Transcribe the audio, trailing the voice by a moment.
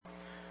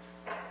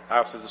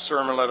After the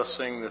sermon, let us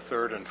sing the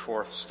third and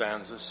fourth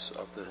stanzas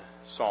of the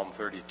Psalm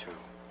 32.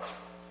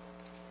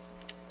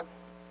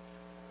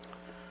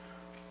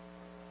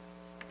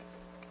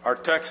 Our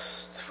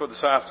text for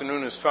this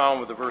afternoon is found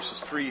with the verses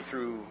 3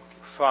 through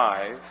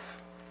 5.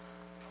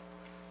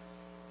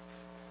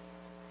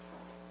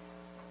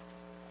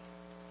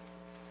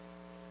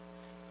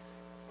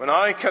 When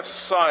I kept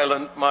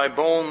silent, my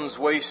bones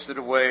wasted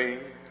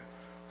away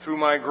through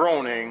my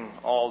groaning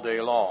all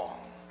day long.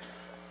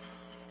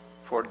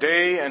 For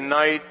day and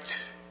night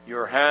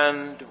your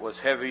hand was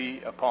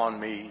heavy upon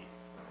me.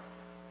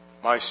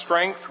 My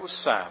strength was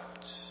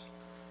sapped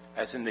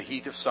as in the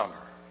heat of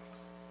summer.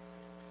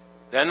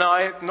 Then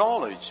I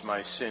acknowledged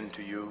my sin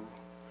to you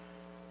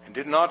and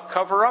did not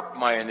cover up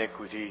my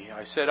iniquity.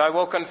 I said, I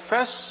will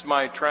confess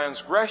my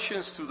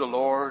transgressions to the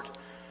Lord,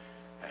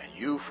 and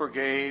you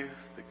forgave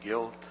the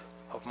guilt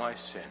of my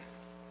sin.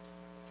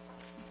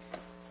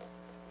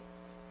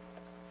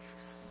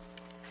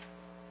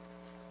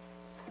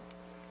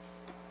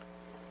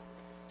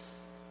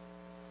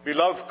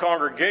 Beloved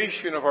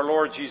congregation of our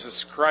Lord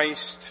Jesus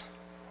Christ,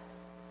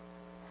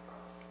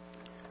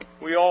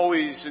 we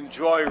always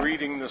enjoy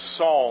reading the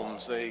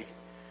Psalms. They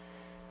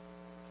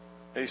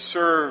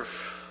serve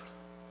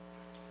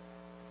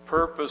the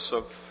purpose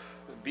of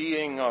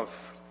being of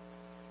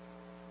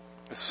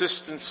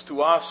assistance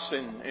to us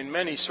in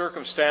many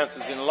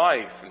circumstances in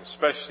life, and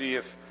especially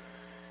if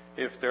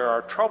there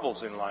are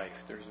troubles in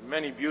life. There's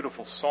many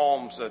beautiful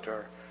Psalms that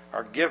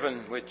are given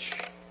which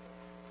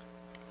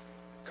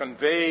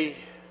convey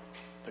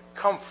the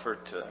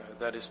comfort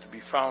that is to be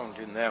found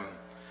in them.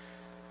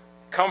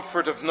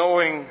 Comfort of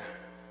knowing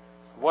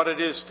what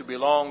it is to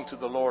belong to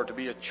the Lord, to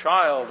be a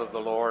child of the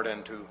Lord,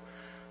 and to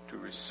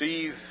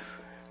receive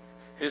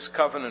His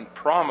covenant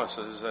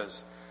promises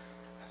as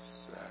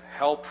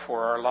help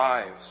for our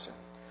lives,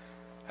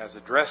 and as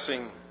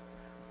addressing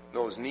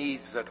those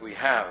needs that we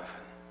have.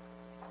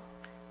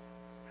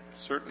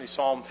 Certainly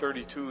Psalm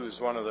 32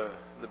 is one of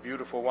the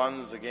beautiful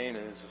ones. Again,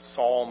 it is a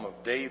psalm of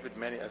David,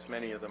 as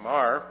many of them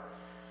are.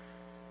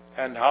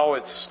 And how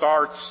it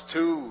starts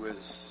too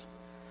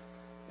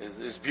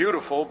is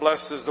beautiful.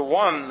 Blessed is the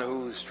one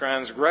whose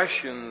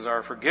transgressions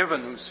are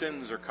forgiven, whose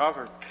sins are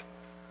covered.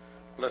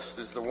 Blessed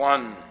is the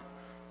one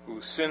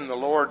whose sin the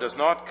Lord does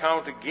not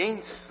count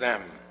against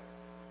them,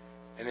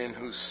 and in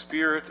whose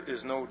spirit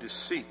is no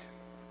deceit.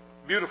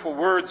 Beautiful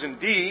words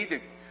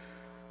indeed.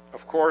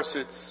 Of course,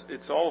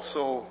 it's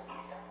also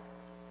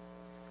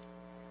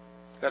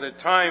that at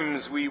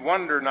times we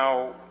wonder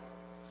now,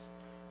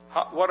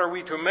 what are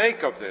we to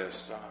make of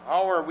this?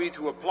 How are we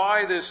to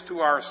apply this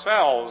to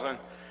ourselves? And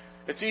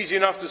it's easy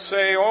enough to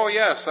say, oh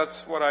yes,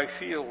 that's what I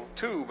feel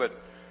too. But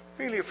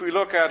really, if we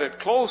look at it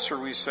closer,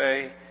 we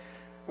say,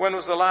 when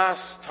was the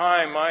last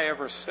time I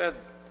ever said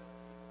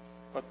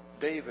what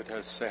David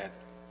has said?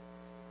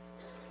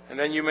 And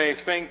then you may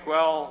think,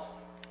 well,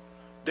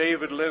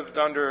 David lived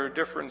under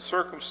different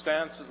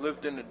circumstances,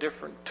 lived in a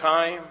different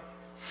time.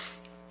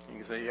 You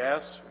can say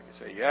yes, or you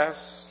can say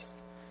yes.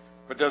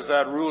 But does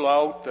that rule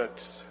out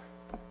that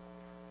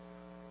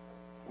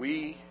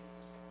we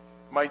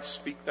might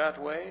speak that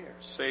way or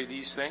say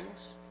these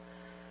things?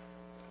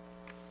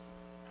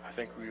 I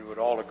think we would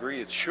all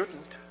agree it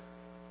shouldn't.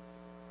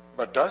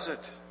 But does it?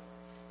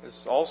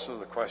 Is also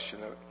the question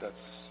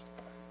that's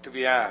to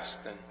be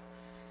asked. And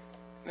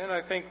then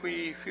I think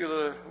we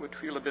would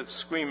feel a bit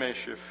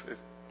squeamish if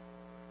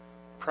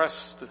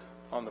pressed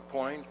on the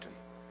point and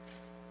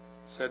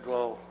said,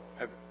 well,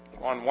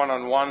 on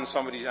one-on-one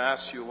somebody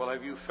asks you, well,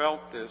 have you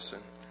felt this?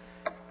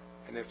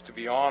 And if, to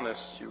be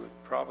honest, you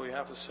would probably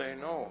have to say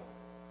no.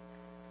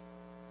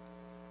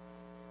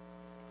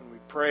 And we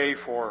pray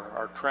for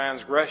our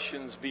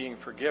transgressions being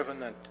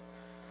forgiven,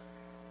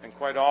 and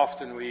quite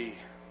often we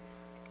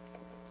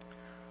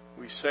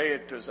say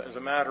it as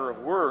a matter of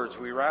words.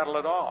 We rattle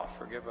it off.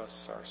 Forgive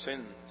us our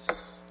sins.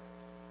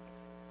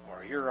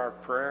 Or hear our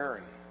prayer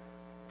and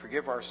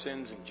forgive our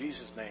sins in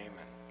Jesus' name.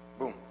 And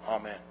boom,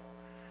 amen.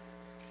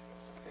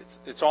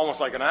 It's almost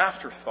like an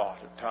afterthought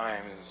at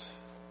times,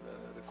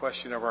 the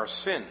question of our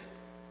sin.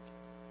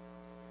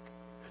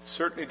 It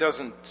certainly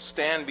doesn't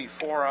stand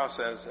before us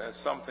as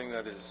something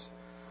that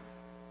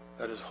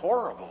is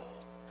horrible.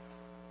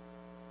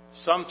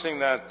 Something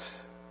that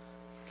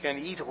can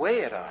eat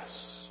away at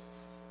us.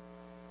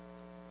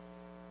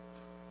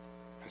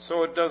 And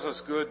so it does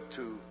us good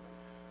to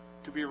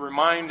be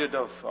reminded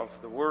of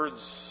the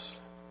words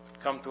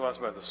that come to us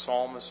by the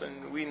psalmist.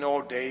 And we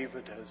know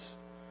David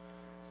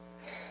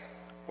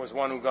was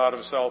one who got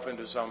himself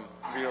into some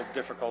real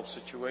difficult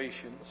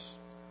situations.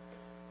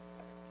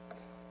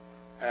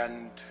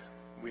 And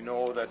we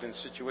know that in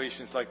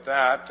situations like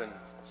that, and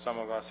some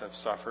of us have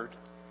suffered,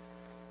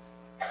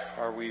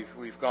 or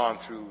we've gone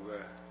through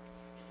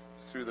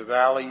the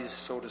valleys,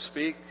 so to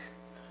speak,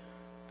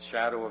 the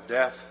shadow of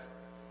death.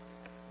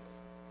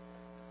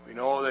 We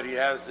know that he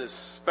has this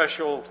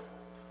special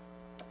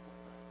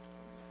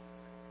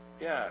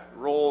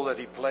role that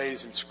he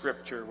plays in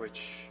Scripture,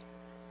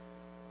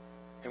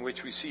 in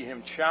which we see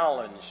him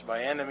challenged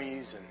by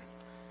enemies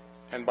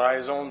and by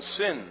his own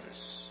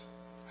sins.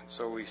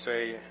 So we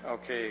say,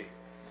 okay,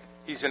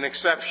 he's an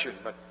exception.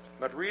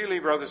 But really,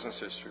 brothers and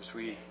sisters,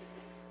 we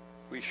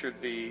should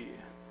be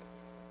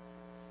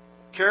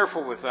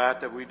careful with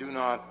that we do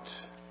not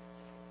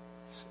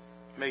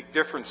make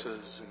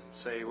differences and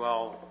say,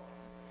 well,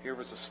 here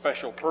was a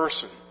special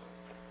person.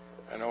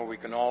 I know we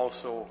can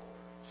also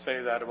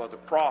say that about the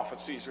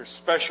prophets. These are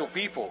special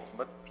people.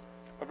 But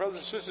my brothers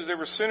and sisters, they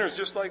were sinners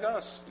just like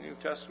us. The New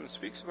Testament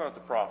speaks about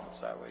the prophets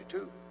that way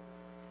too.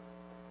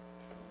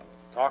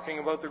 Talking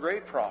about the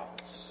great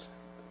prophets.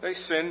 They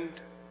sinned.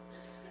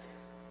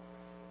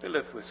 They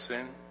lived with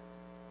sin.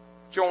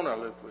 Jonah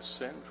lived with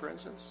sin, for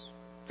instance.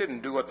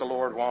 Didn't do what the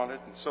Lord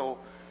wanted. And so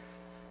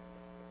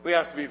we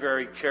have to be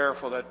very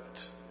careful that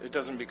it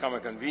doesn't become a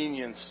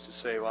convenience to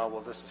say,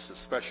 well, this is a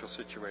special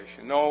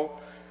situation. No,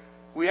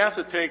 we have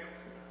to take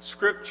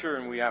Scripture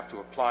and we have to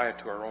apply it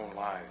to our own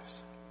lives.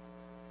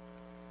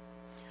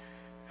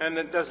 And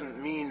it doesn't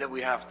mean that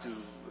we have to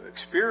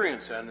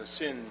experience the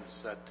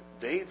sins that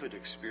David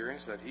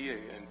experienced, that he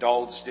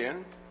indulged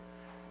in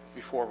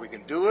before we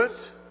can do it.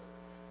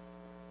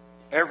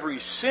 Every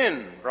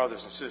sin,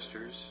 brothers and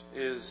sisters,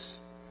 is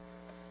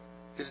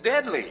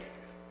deadly.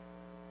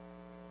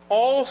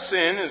 All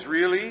sin is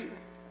really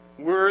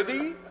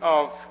worthy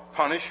of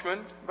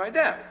punishment by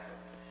death.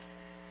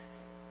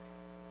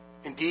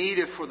 Indeed,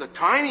 if for the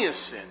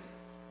tiniest sin,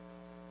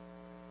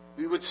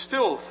 we would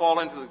still fall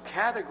into the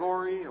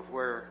category of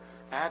where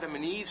Adam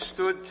and Eve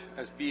stood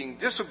as being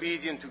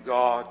disobedient to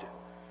God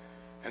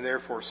and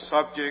therefore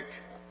subject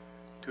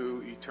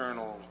to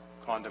eternal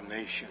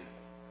condemnation.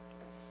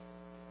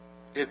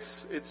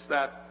 It's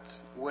that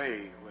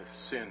way with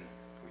sin.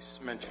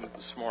 We mentioned it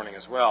this morning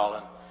as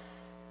well.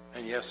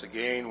 And yes,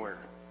 again, we're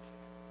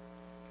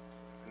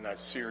in that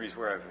series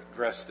where I've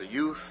addressed the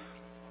youth.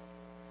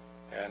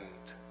 And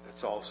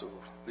it's also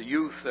the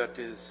youth that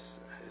is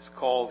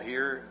called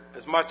here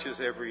as much as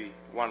every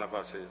one of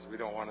us is. We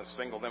don't want to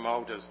single them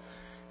out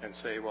and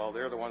say, well,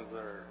 they're the ones that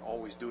are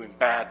always doing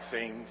bad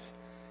things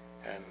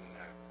and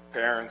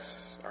parents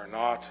are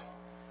not.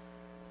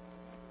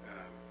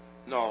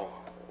 No,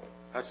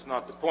 that's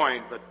not the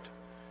point, but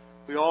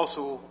we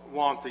also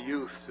want the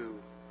youth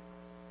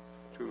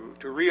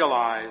to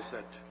realize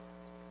that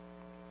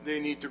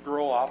they need to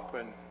grow up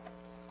and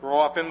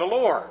grow up in the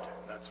Lord.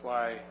 That's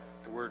why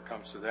the word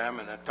comes to them,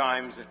 and at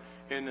times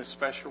in a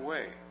special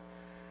way.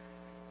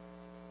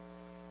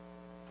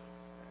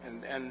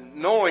 And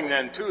knowing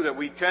then too that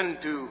we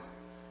tend to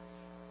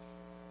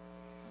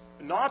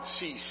not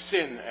see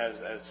sin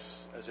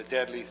as a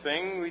deadly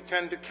thing, we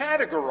tend to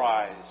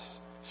categorize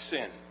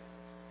sin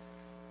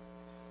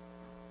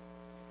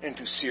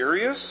into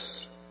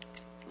serious,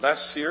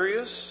 less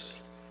serious,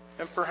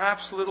 and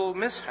perhaps little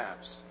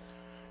mishaps.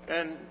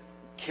 And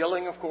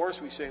killing, of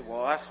course, we say,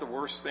 well, that's the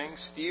worst thing.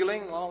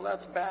 Stealing, well,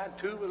 that's bad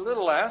too, but a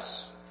little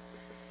less.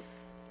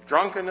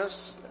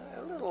 Drunkenness,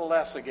 a little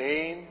less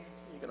again.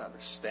 You can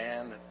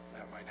understand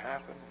that might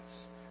happen.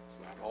 It's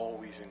not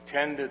always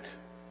intended,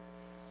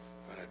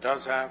 but it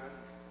does happen.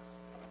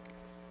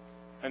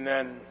 And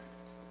then,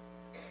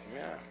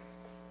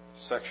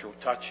 sexual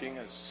touching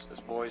as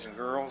boys and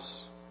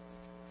girls.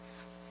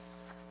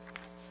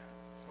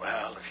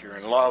 Well, if you're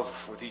in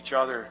love with each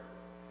other,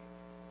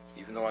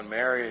 even though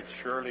unmarried,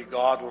 surely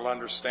God will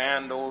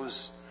understand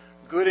those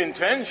good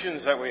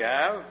intentions that we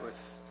have,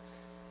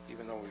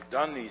 even though we've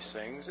done these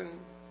things.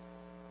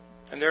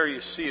 And there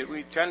you see it.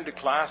 We tend to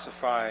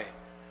classify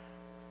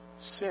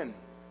sin.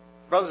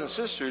 Brothers and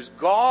sisters,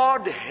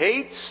 God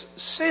hates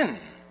sin.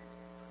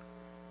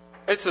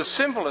 It's as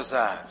simple as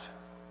that.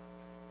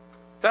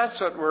 That's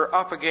what we're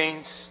up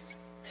against.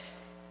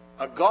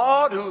 A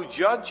God who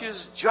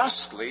judges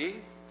justly,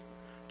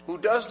 who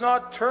does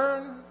not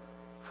turn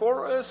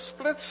for a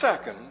split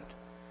second,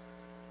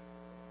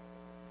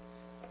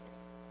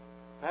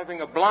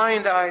 having a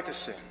blind eye to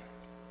sin.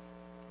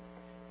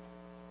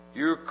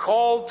 You're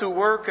called to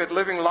work at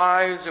living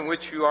lives in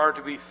which you are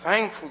to be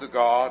thankful to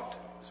God,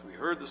 as we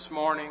heard this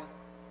morning,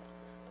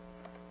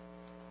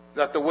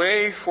 that the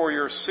way for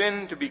your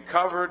sin to be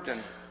covered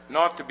and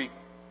not to be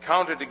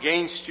counted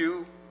against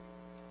you,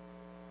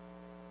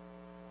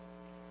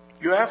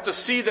 you have to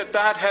see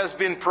that has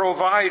been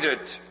provided.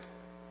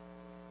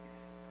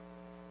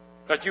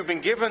 That you've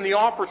been given the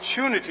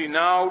opportunity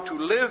now to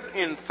live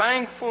in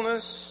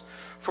thankfulness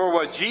for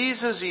what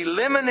Jesus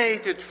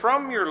eliminated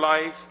from your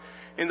life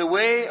in the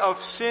way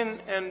of sin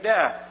and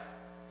death.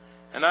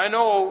 And I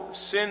know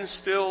sin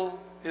still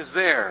is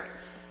there.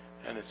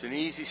 And it's an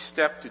easy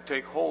step to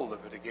take hold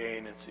of it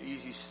again. It's an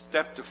easy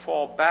step to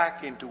fall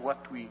back into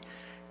what we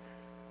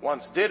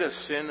once did as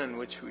sin and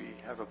which we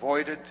have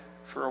avoided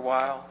for a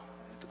while,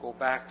 and to go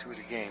back to it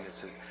again.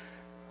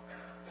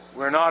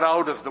 We're not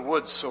out of the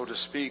woods, so to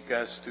speak,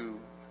 as to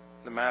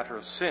the matter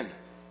of sin.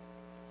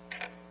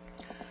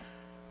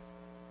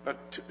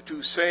 But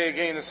to say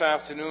again this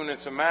afternoon,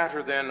 it's a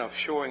matter then of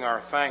showing our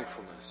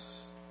thankfulness.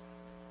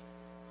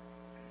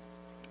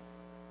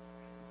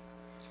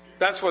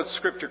 That's what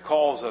Scripture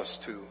calls us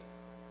to.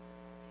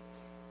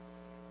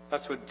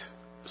 That's what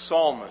the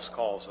psalmist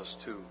calls us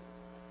to.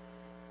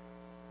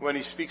 when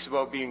he speaks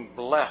about being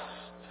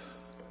blessed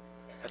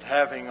at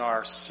having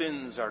our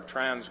sins, our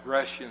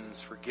transgressions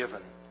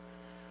forgiven,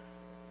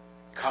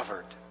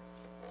 covered.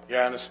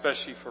 Yeah, and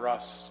especially for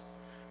us.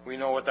 We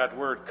know what that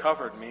word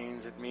covered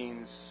means. It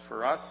means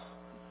for us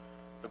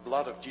the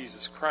blood of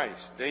Jesus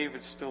Christ.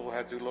 David still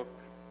had to look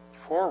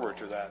forward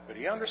to that, but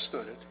he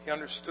understood it. He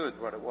understood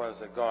what it was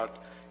that God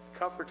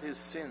covered his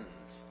sins,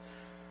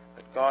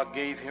 that God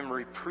gave him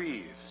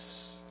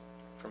reprieves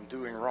from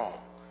doing wrong.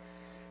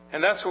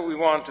 And that's what we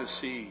want to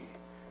see,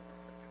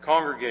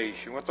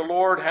 congregation. What the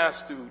Lord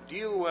has to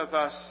deal with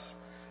us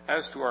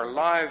as to our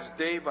lives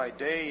day by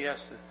day. He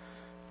has to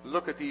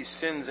look at these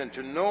sins and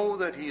to know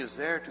that he is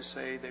there to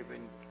say they've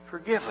been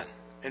forgiven.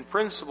 In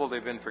principle,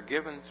 they've been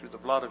forgiven through the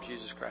blood of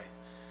Jesus Christ.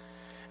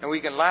 And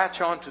we can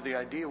latch on to the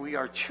idea we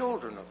are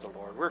children of the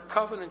Lord. We're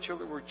covenant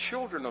children. We're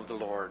children of the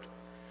Lord.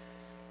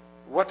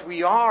 What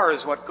we are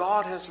is what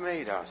God has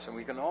made us. And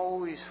we can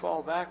always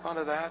fall back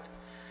onto that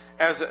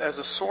as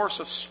a source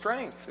of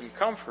strength and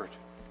comfort.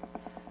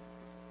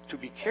 To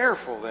be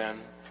careful then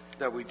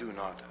that we do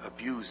not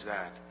abuse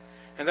that.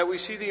 And that we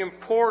see the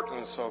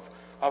importance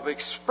of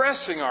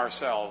expressing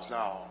ourselves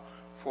now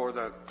for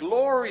the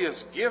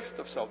glorious gift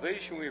of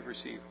salvation we have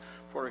received.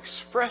 For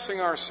expressing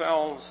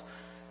ourselves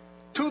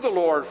to the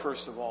Lord,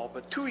 first of all,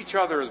 but to each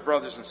other as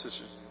brothers and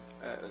sisters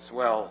as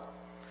well.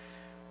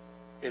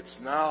 It's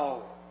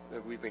now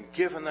that we've been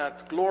given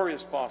that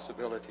glorious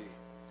possibility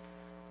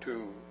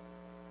to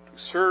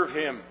serve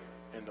him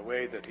in the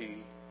way that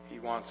he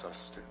wants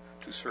us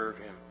to serve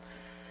him.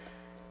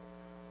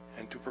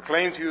 And to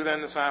proclaim to you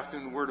then this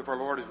afternoon the word of our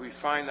Lord as we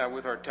find that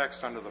with our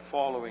text under the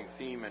following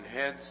theme and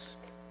heads.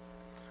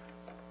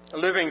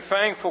 Living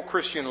thankful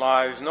Christian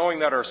lives, knowing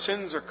that our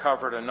sins are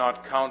covered and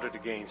not counted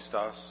against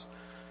us.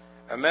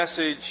 A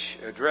message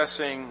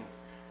addressing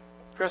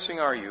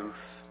our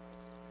youth.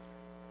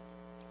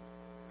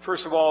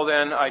 First of all,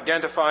 then,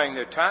 identifying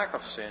the attack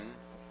of sin.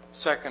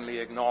 Secondly,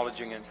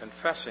 acknowledging and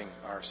confessing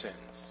our sins.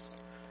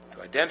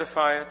 To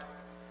identify it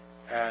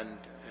and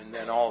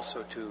then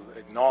also to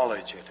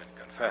acknowledge it and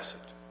confess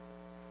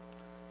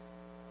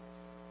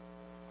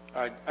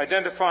it.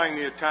 Identifying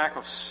the attack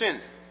of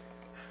sin.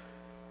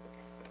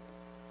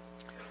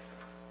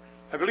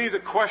 I believe the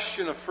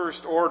question of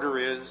first order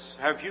is,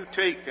 have you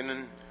taken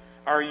and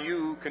are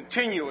you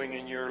continuing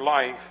in your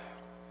life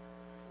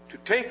to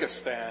take a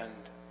stand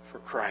for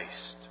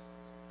Christ?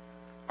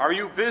 Are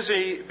you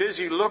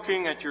busy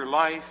looking at your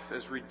life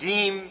as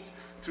redeemed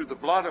through the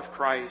blood of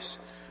Christ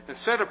and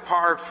set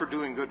apart for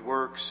doing good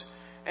works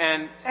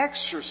and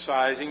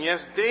exercising,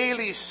 yes,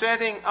 daily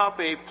setting up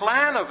a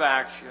plan of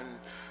action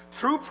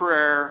through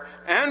prayer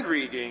and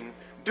reading,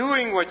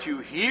 doing what you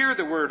hear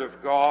the Word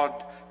of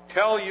God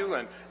tell you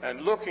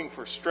and looking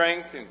for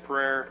strength in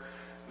prayer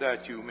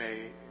that you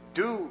may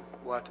do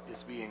what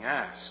is being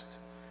asked.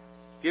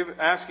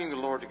 Asking the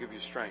Lord to give you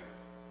strength.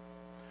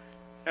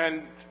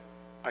 And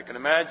I can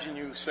imagine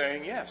you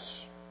saying,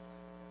 yes,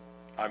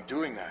 I'm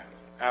doing that.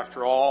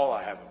 After all,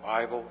 I have a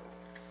Bible.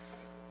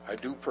 I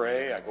do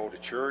pray. I go to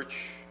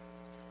church.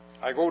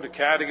 I go to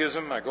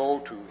catechism. I go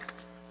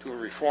to a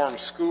Reformed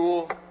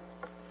school.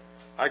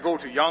 I go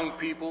to young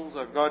people's.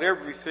 I've got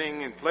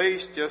everything in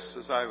place just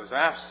as I was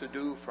asked to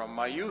do from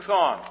my youth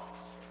on.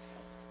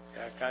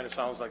 Yeah, it kind of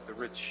sounds like the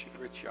rich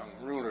young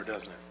ruler,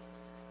 doesn't it?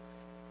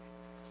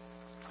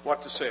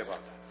 What to say about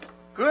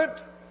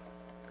that?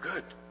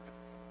 Good.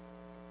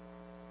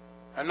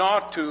 And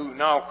not to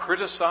now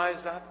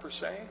criticize that per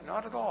se,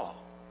 not at all.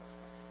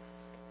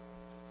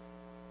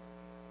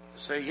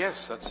 Say,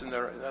 yes,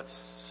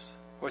 that's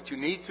what you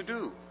need to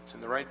do. It's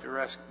in the right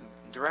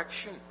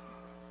direction.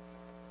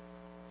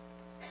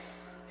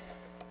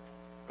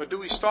 But do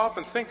we stop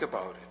and think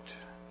about it?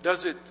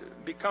 Does it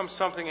become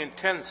something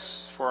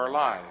intense for our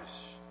lives?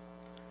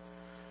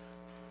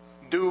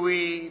 Do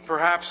we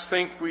perhaps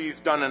think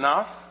we've done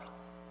enough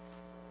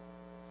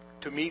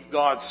to meet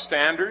God's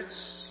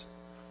standards,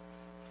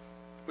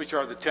 which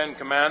are the 10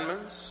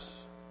 Commandments?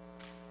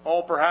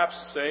 Or perhaps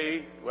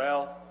say,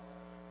 well,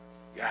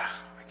 yeah,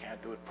 I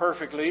can't do it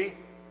perfectly.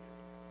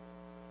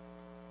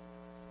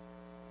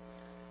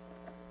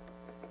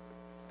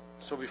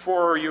 So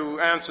before you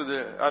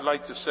answer I'd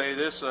like to say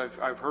this.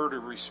 I've heard a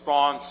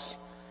response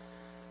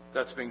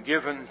that's been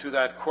given to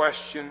that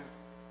question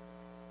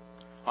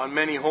on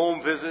many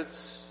home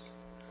visits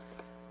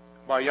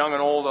by young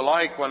and old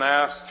alike when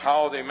asked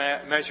how they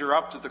measure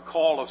up to the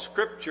call of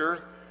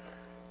Scripture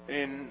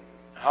in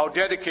how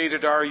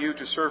dedicated are you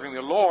to serving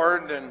the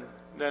Lord. And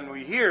then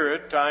we hear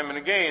it time and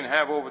again,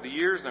 have over the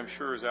years, and I'm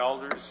sure as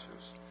elders,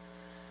 as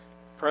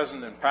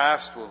present and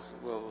past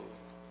will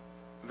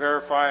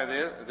verify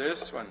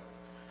this when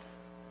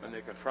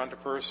they confront a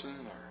person, or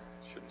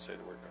I shouldn't say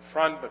the word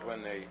confront, but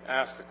when they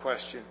ask the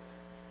question,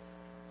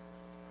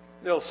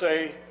 they'll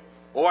say,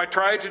 oh, I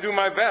tried to do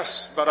my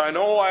best, but I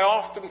know I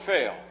often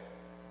fail.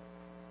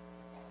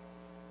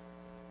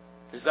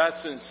 Is that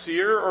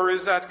sincere or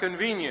is that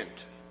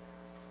convenient?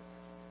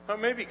 Well,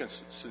 it may be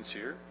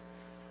sincere,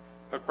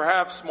 but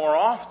perhaps more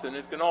often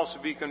it can also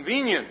be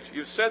convenient.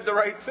 You've said the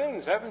right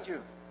things, haven't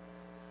you?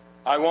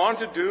 I want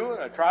to do,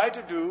 and I try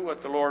to do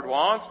what the Lord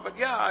wants, but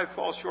yeah, I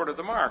fall short of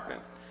the mark. And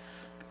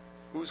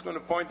who's going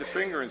to point the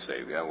finger and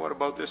say, yeah, what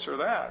about this or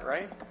that,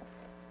 right?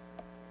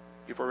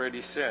 You've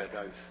already said,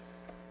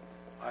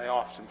 I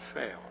often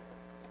fail.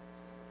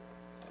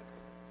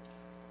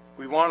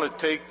 We want to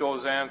take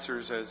those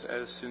answers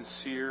as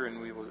sincere,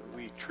 and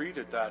we treat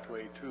it that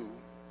way too.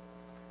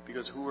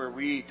 Because who are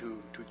we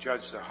to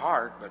judge the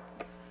heart? But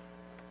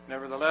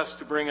nevertheless,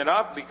 to bring it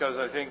up, because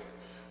I think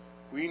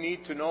we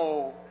need to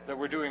know that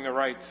we're doing the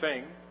right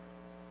thing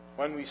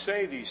when we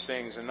say these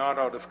things, and not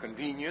out of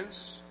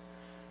convenience.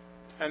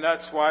 And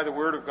that's why the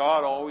Word of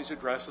God always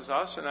addresses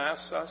us and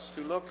asks us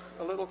to look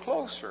a little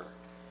closer.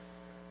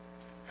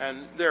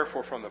 And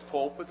therefore, from the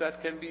pulpit,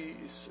 that can be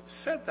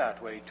said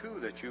that way too,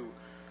 that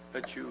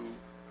you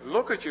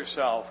look at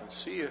yourself and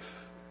see if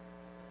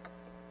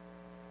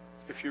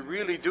you're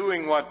really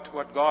doing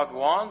what God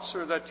wants,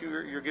 or that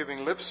you're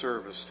giving lip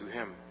service to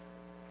Him.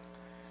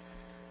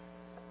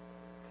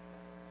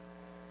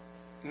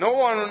 No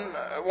one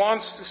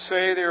wants to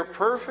say they're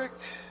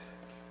perfect,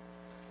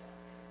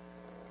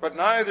 but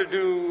neither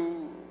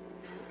do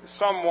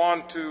some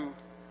want to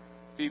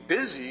be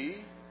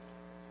busy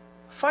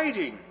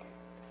fighting.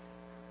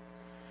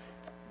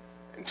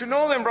 And to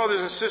know then,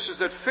 brothers and sisters,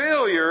 that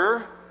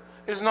failure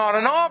is not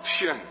an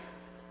option.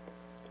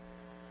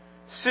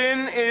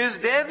 Sin is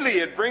deadly.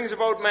 It brings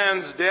about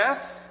man's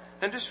death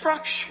and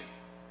destruction.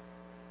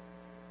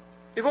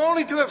 If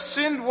only to have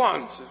sinned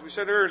once, as we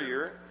said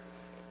earlier,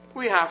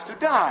 we have to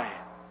die.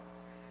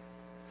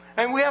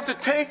 And we have to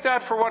take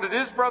that for what it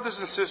is, brothers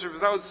and sisters,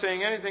 without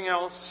saying anything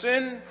else.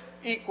 Sin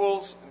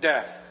equals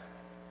death.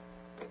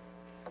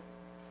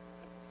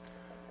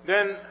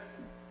 Then,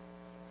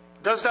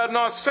 does that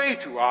not say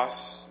to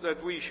us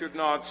that we should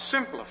not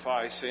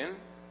simplify sin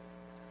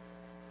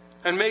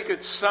and make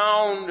it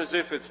sound as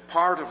if it's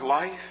part of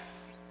life?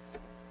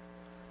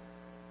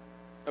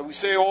 That we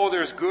say, oh,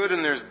 there's good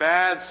and there's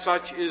bad,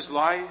 such is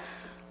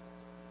life.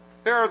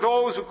 There are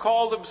those who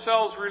call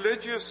themselves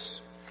religious,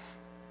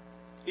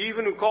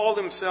 even who call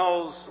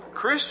themselves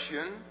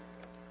Christian,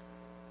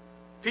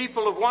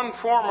 people of one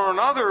form or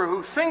another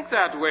who think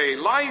that way.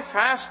 Life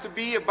has to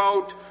be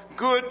about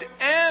good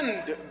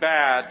and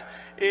bad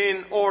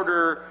in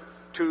order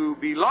to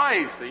be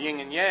life, the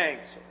yin and yang,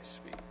 so to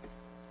speak.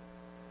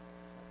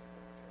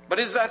 But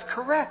is that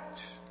correct?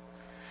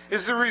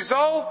 Is the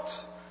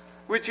result,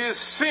 which is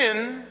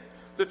sin,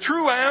 the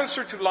true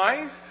answer to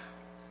life?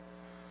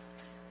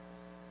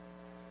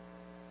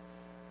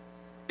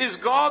 Is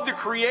God the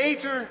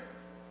Creator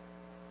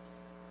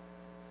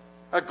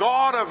a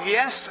God of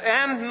yes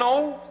and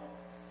no?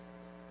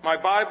 My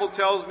Bible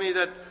tells me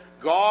that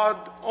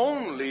God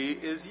only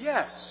is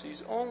yes.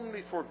 He's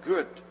only for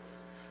good,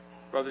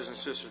 brothers and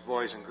sisters,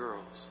 boys and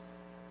girls.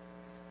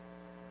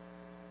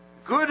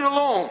 Good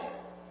alone.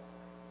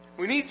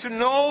 We need to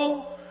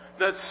know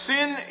that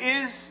sin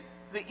is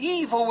the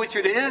evil which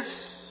it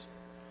is,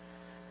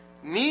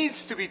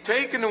 needs to be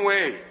taken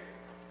away.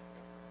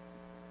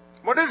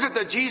 What is it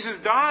that Jesus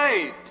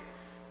died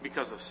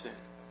because of sin?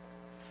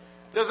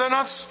 Does that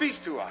not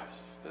speak to us?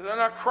 Does that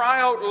not cry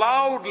out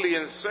loudly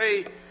and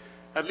say,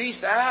 at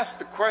least ask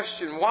the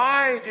question,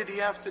 why did He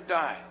have to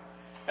die?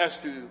 As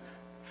to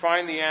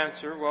find the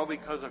answer, well,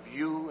 because of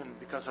you and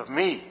because of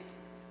me.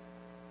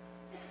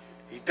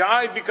 He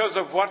died because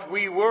of what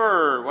we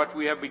were, what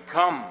we have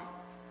become.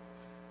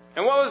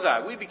 And what was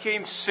that? We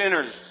became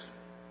sinners.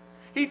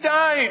 He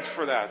died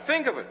for that.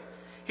 Think of it.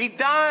 He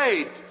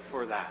died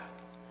for that.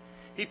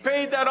 He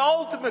paid that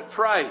ultimate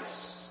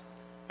price.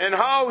 And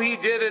how He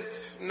did it,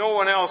 no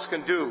one else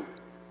can do.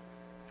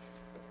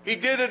 He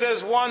did it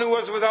as one who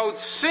was without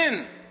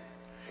sin.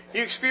 He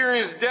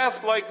experienced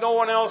death like no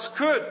one else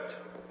could.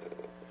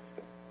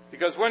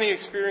 Because when He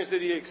experienced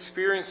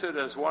it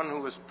as one who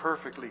was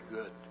perfectly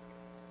good.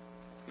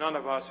 None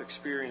of us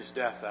experience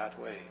death that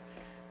way.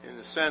 In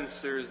the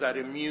sense, there is that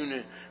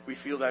immunity. We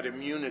feel that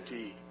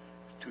immunity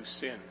to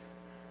sin.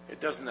 It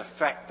doesn't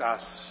affect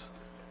us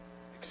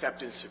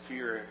except in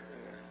severe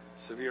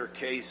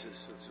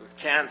cases with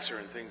cancer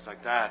and things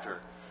like that, or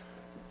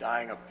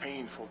dying a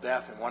painful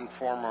death in one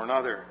form or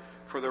another.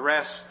 For the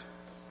rest,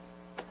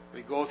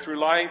 we go through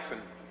life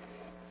and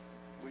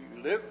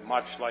we live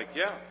much like,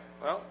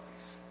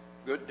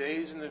 good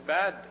days and the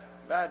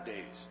bad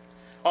days.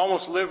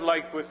 Almost live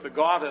like with the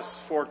goddess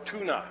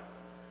Fortuna.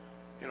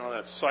 You know,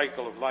 that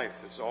cycle of life.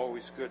 There's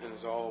always good and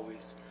there's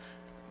always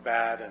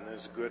bad, and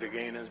there's good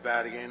again and there's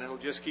bad again. It'll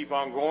just keep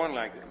on going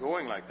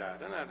like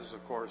that. And that is,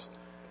 of course,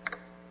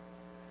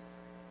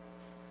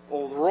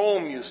 old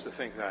Rome used to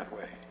think that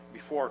way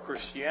before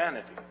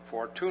Christianity.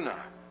 Fortuna,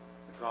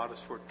 the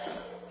goddess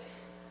Fortuna.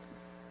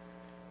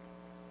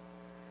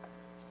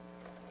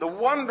 The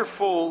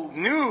wonderful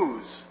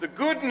news, the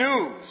good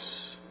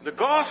news, the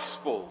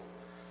gospel,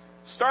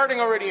 starting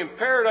already in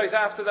paradise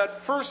after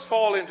that first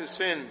fall into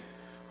sin,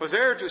 was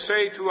there to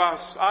say to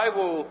us, I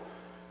will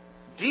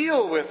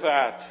deal with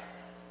that.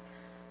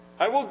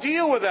 I will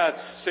deal with that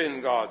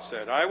sin, God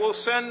said. I will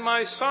send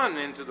my Son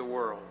into the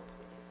world.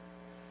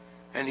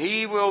 And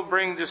He will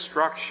bring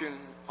destruction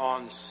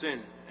on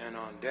sin and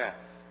on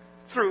death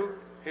through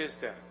his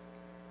death.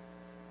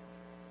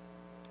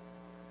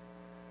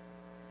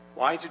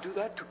 Why to do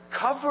that? To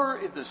cover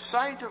in the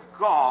sight of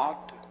God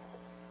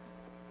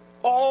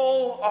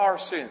all our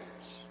sins.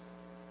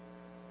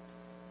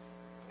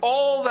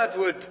 All that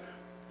would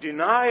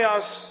deny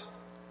us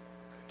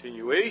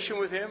continuation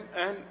with him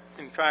and,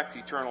 in fact,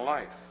 eternal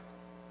life.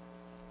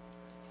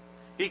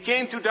 He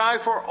came to die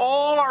for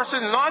all our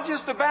sins, not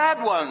just the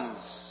bad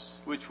ones,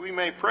 which we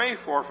may pray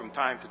for from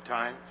time to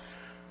time.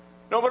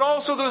 No, but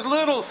also those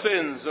little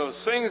sins,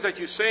 those things that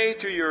you say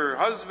to your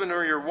husband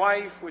or your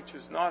wife, which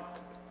is not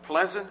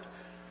pleasant,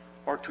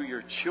 or to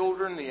your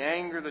children, the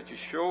anger that you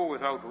show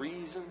without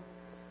reason.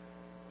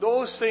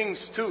 Those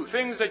things too,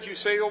 things that you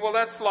say, oh, well,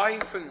 that's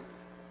life, and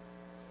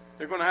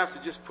they're going to have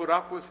to just put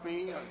up with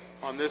me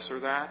on this or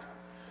that.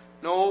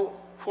 No,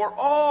 for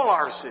all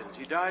our sins.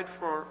 He died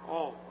for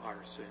all our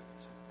sins.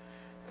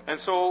 And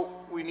so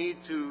we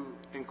need to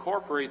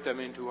incorporate them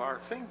into our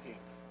thinking.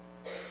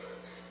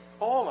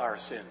 All our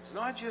sins,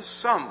 not just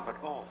some,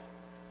 but all.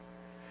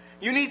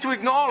 You need to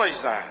acknowledge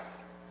that,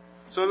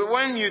 so that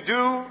when you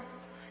do,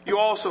 you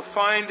also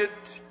find it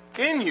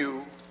in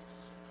you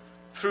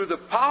through the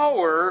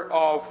power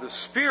of the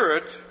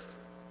Spirit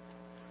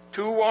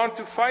to want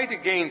to fight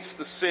against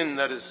the sin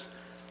that is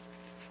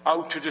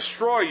out to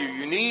destroy you.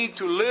 You need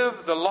to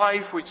live the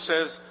life which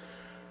says,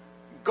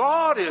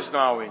 God is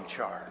now in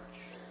charge.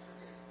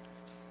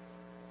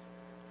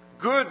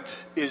 Good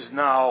is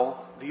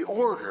now the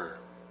order.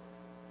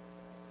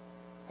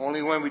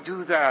 Only when we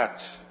do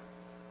that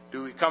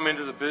do we come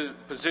into the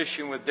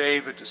position with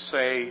David to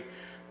say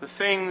the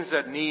things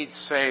that need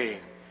saying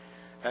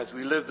as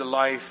we live the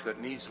life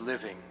that needs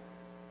living.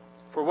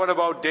 For what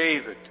about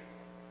David?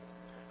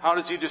 How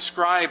does he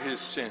describe his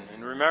sin?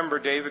 And remember,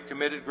 David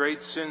committed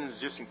great sins,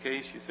 just in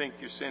case you think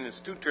your sin is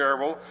too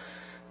terrible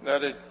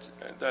that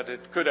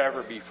it could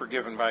ever be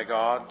forgiven by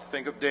God.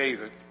 Think of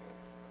David.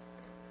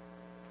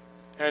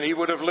 And he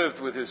would have lived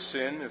with his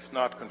sin if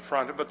not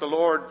confronted, but the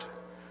Lord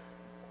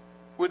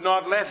would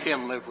not let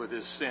him live with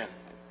his sin.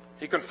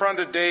 He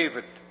confronted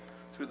David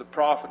through the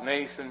prophet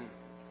Nathan.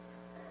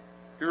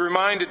 He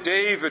reminded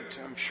David,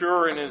 I'm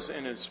sure, in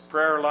his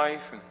prayer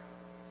life and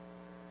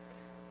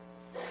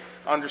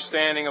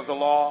understanding of the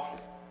law.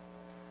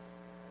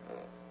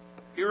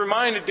 He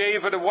reminded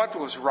David of what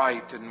was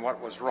right and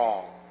what was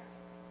wrong.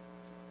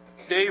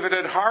 David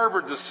had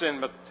harbored the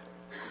sin, but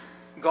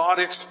God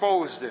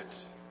exposed it.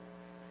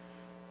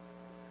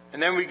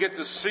 And then we get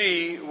to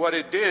see what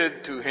it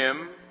did to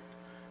him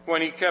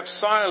when he kept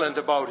silent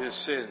about his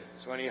sins,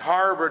 when he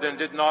harbored and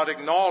did not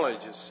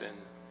acknowledge his sin.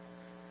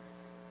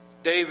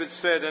 David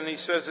said, and he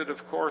says it,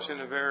 of course, in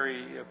a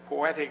very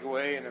poetic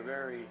way, in a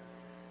very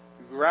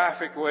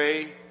graphic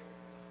way,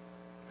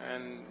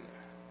 and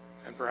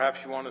perhaps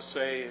you want to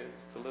say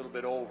it's a little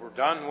bit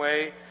overdone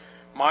way.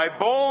 My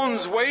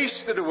bones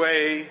wasted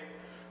away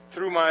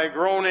through my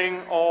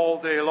groaning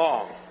all day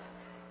long.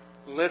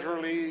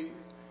 Literally,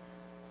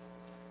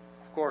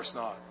 of course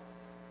not.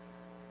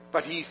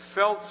 But he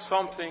felt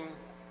something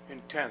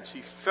intense.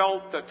 He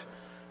felt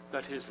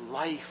that his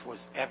life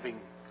was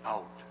ebbing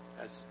out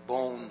as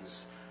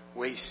bones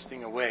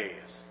wasting away,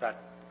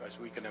 as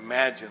we can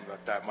imagine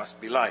what that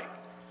must be like.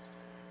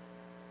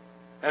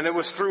 And it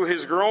was through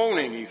his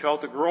groaning. He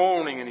felt the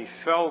groaning, and he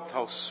felt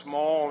how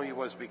small he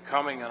was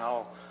becoming and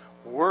how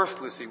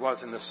worthless he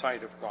was in the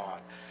sight of God.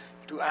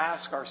 To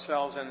ask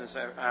ourselves in this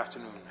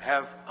afternoon,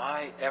 have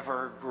I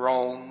ever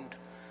groaned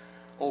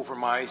over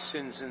my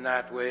sins in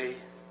that way?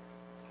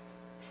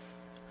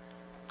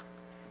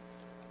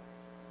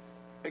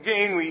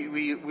 Again,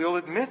 we'll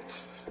admit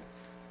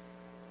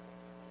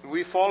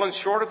we've fallen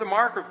short of the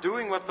mark of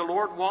doing what the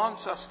Lord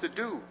wants us to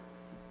do.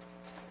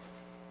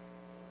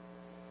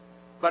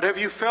 But have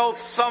you felt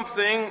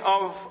something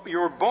of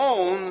your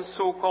bones,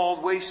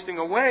 so-called, wasting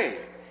away?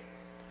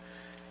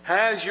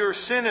 Has your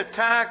sin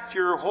attacked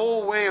your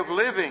whole way of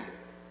living?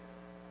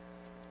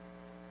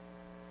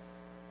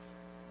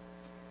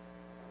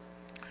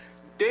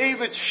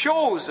 David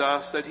shows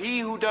us that he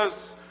who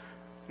does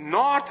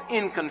not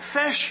in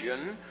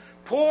confession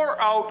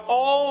pour out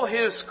all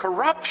his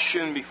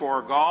corruption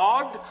before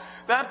God,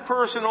 that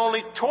person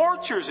only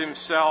tortures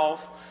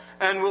himself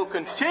and will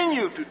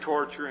continue to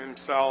torture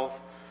himself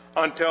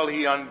until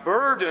he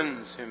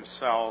unburdens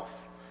himself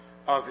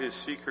of his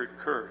secret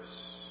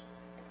curse.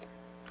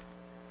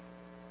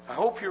 I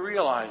hope you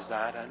realize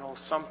that. I know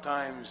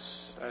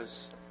sometimes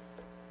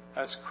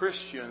as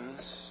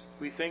Christians,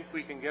 we think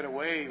we can get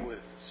away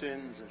with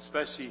sins,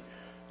 especially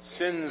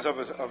sins of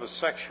a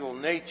sexual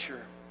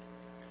nature.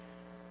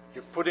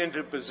 You're put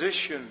into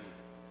position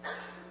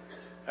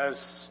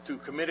as to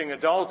committing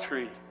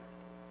adultery.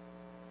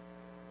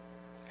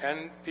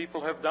 And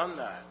people have done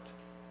that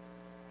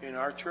in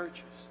our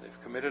churches.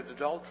 They've committed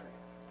adultery.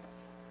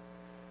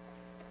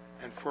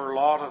 And for a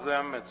lot of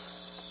them,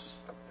 it's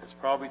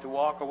probably to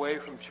walk away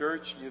from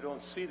church and you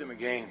don't see them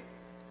again.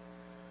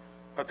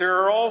 But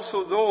there are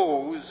also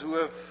those who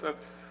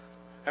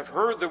have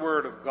heard the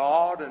word of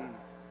God and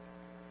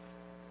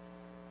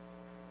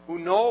who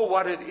know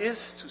what it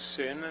is to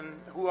sin and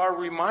who are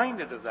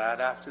reminded of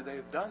that after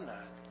they've done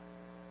that.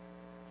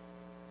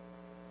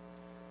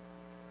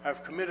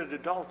 Have committed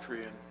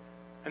adultery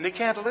and they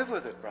can't live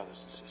with it, brothers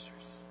and sisters.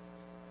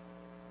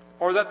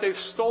 Or that they've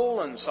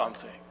stolen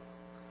something.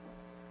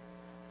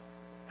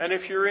 And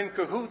if you're in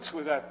cahoots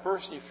with that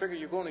person, you figure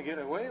you're going to get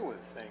away with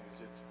things.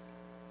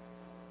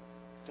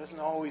 It doesn't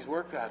always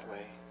work that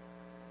way.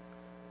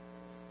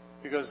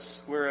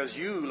 Because whereas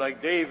you,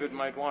 like David,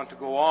 might want to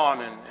go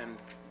on and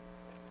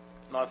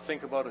not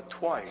think about it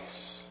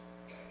twice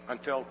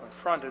until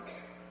confronted,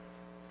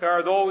 there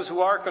are those who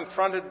are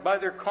confronted by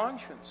their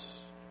conscience.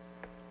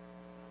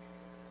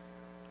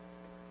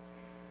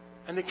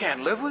 And they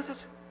can't live with it.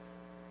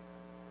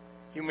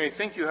 You may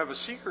think you have a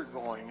secret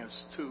going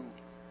as to,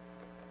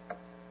 but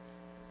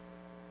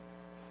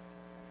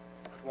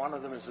one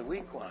of them is a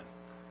weak one.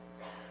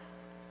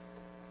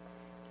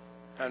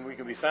 And we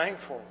can be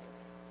thankful,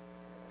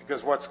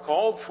 because what's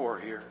called for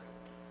here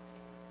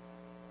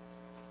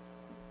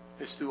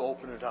is to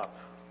open it up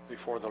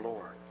before the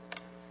Lord.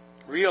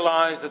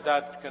 Realize that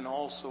that can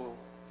also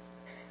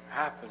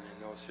happen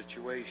in those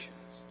situations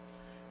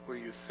where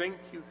you think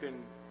you can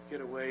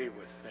get away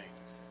with things.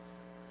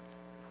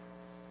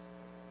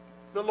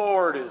 The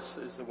Lord is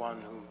the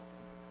one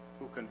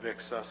who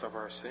convicts us of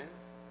our sin.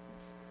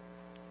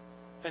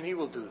 And He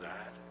will do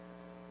that.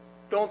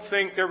 Don't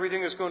think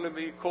everything is going to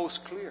be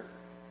coast clear.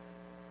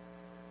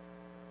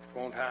 It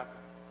won't happen.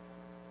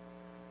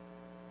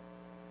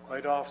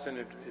 Quite often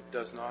it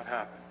does not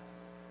happen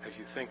as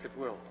you think it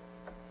will.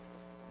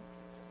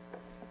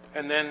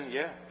 And then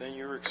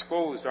you're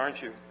exposed,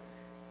 aren't you?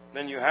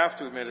 Then you have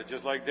to admit it,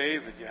 just like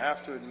David. You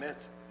have to admit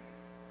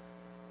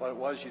what it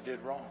was you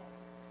did wrong.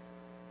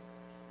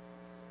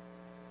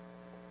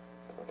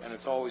 And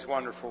it's always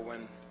wonderful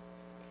when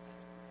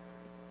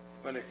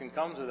it can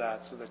come to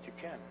that, so that you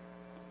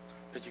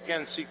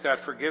can seek that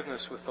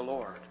forgiveness with the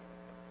Lord.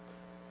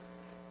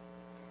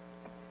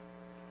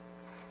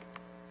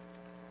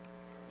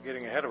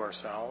 Getting ahead of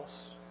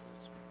ourselves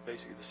is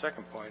basically the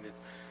second point.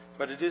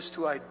 But it is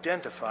to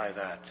identify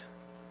that,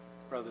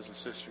 brothers and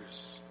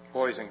sisters,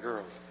 boys and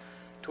girls,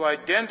 to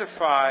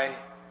identify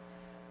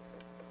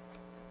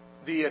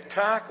the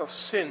attack of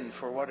sin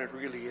for what it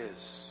really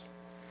is.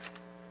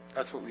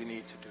 That's what we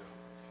need to do.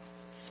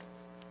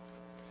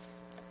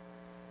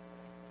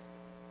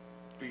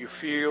 Do you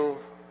feel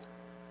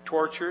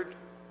tortured?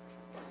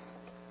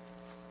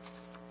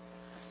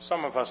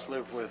 Some of us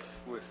live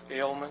with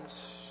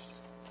ailments.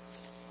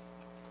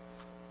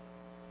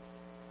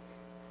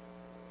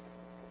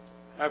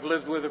 I've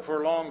lived with it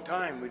for a long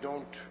time. We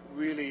don't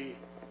really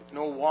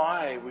know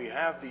why we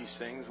have these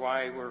things,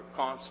 why we're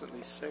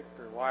constantly sick,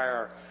 or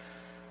why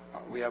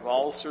we have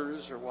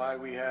ulcers, or why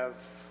we have,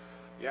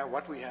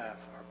 what we have.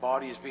 Our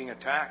body is being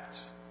attacked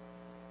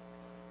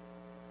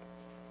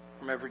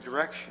from every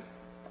direction.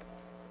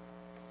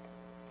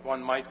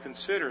 One might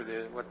consider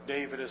what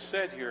David has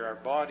said here, our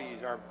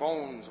bodies, our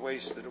bones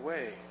wasted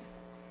away,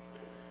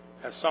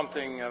 as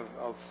something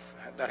of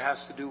that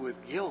has to do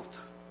with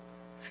guilt,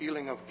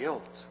 feeling of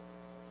guilt.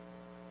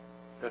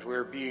 That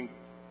we're being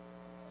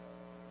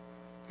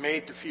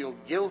made to feel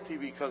guilty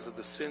because of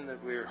the sin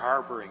that we're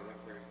harboring,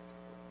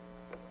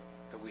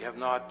 that we have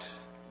not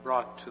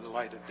brought to the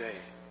light of day.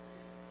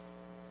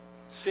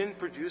 Sin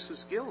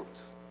produces guilt.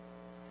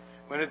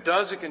 When it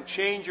does, it can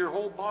change your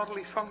whole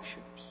bodily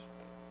functions.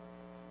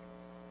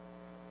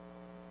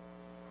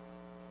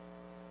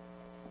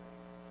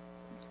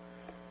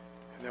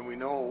 And then we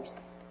know,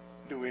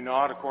 do we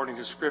not, according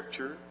to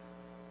Scripture,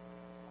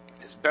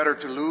 it's better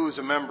to lose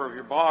a member of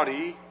your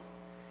body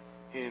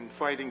in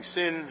fighting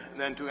sin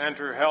than to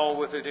enter hell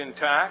with it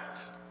intact.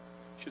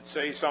 Should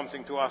say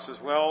something to us as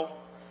well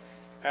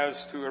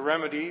as to a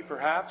remedy,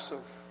 perhaps, of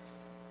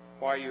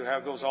why you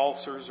have those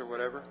ulcers or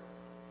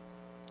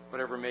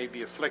whatever may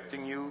be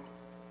afflicting you,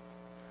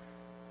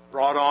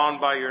 brought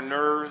on by your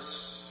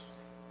nerves,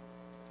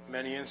 in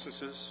many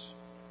instances.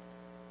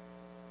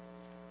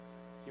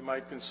 You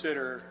might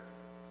consider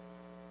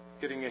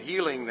getting a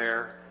healing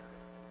there.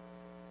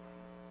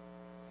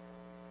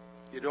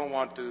 You don't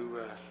want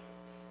to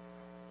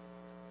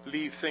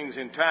leave things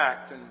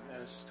intact and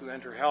as to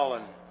enter hell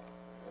and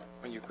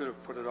when you could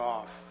have put it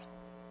off.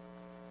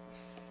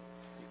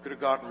 You could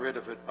have gotten rid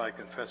of it by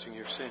confessing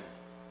your sin.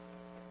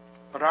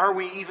 But are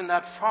we even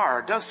that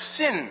far? Does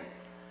sin,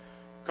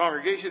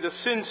 congregation, does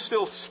sin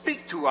still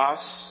speak to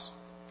us?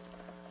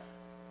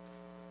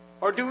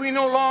 Or do we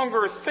no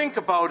longer think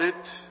about it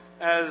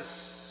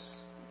as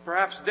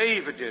perhaps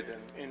David did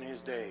in his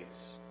days?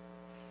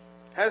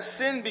 Has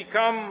sin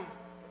become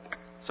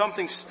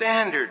something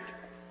standard?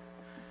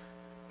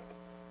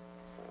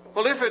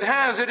 Well, if it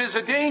has, it is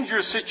a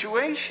dangerous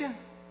situation.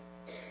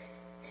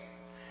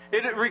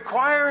 It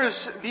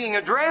requires being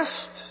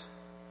addressed.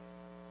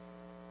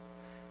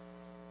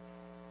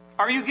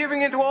 Are you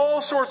giving into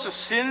all sorts of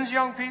sins,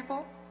 young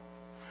people?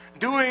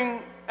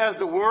 Doing as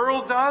the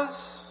world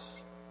does?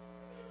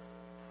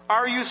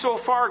 Are you so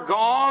far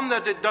gone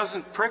that it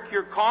doesn't prick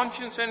your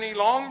conscience any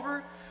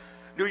longer?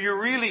 Do you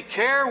really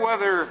care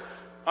whether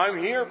I'm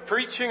here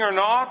preaching or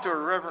not, or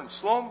Reverend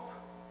Slump?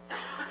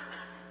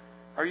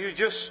 Are you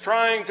just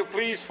trying to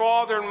please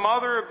Father and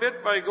Mother a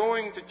bit by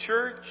going to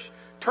church?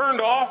 Turned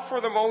off for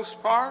the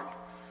most part?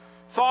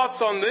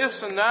 Thoughts on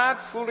this and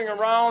that, fooling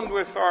around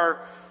with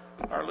our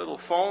little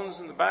phones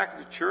in the back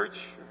of the church?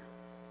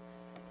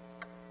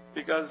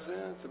 Because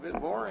it's a bit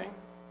boring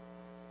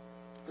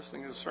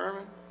listening to the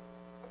sermon.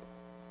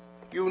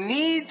 You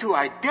need to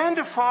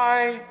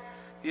identify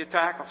the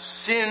attack of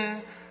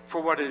sin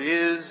for what it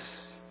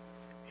is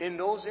in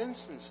those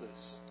instances.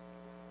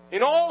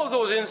 In all of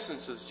those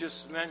instances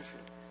just mentioned.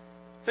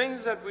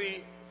 Things that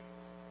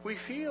we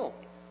feel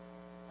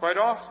quite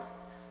often.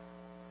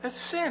 It's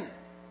sin.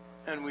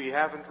 And we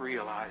haven't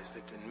realized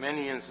it in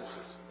many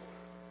instances.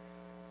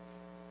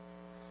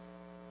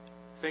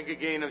 Think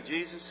again of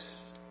Jesus.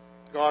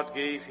 God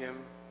gave him.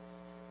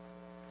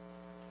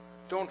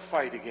 Don't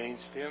fight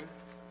against him,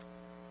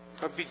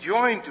 but be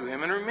joined to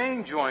him and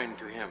remain joined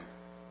to him.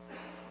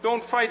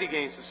 Don't fight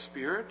against the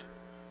Spirit,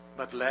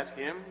 but let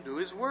him do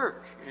his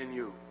work in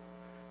you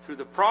through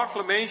the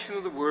proclamation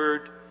of the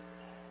Word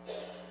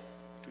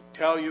to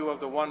tell you of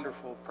the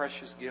wonderful,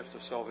 precious gift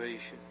of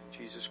salvation in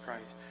Jesus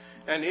Christ.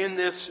 And in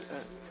this,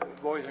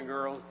 boys and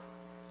girls,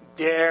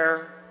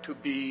 dare to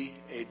be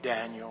a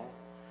Daniel.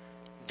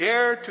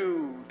 Dare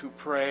to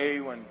pray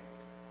when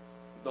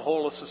the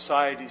whole of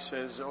society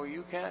says, oh,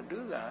 you can't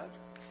do that.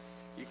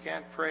 You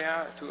can't pray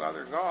out to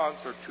other gods,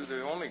 or to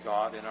the only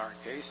God in our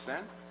case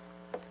then.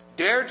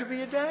 Dare to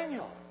be a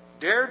Daniel.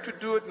 Dare to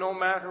do it no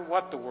matter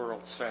what the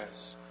world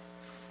says.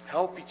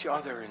 Help each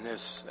other in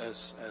this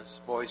as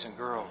boys and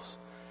girls.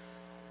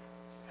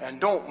 And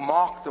don't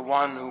mock the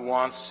one who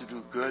wants to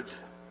do good,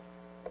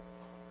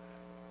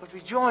 but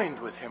be joined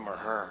with him or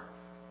her.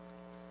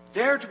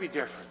 Dare to be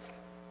different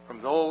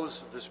from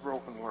those of this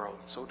broken world.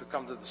 So to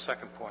come to the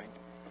second point,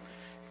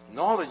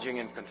 acknowledging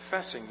and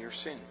confessing your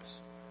sins.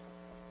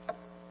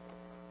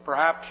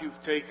 Perhaps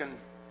you've taken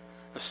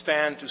a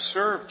stand to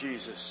serve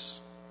Jesus.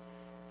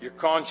 Your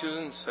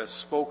conscience has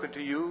spoken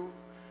to you.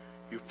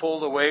 You've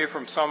pulled away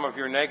from some of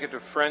your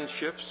negative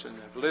friendships and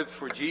have lived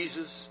for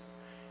Jesus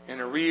in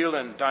a real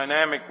and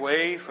dynamic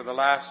way for the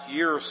last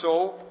year or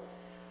so.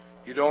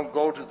 You don't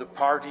go to the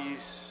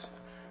parties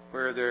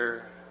where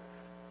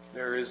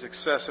there is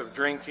excessive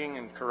drinking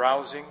and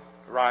carousing,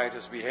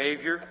 riotous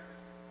behavior.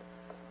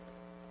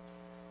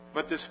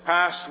 But this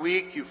past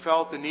week you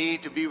felt the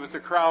need to be with the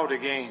crowd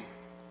again.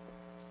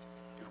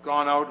 You've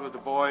gone out with the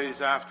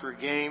boys after a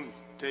game,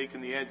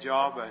 taken the edge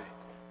off by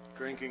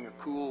drinking a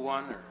cool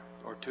one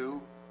or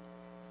two.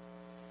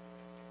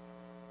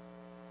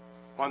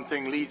 One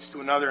thing leads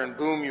to another, and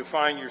boom, you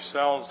find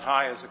yourselves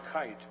high as a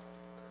kite.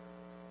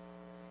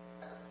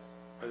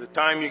 By the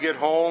time you get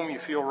home, you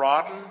feel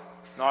rotten,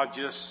 not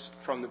just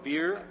from the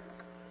beer,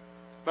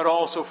 but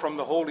also from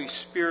the Holy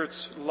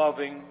Spirit's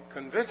loving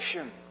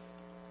conviction.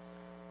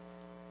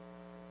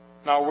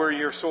 Now, were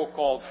your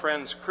so-called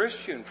friends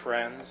Christian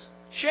friends?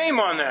 Shame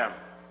on them.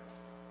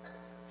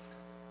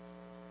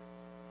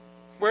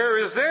 Where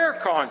is their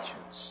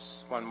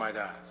conscience, one might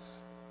ask?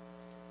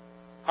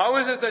 How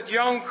is it that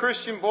young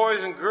Christian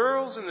boys and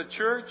girls in the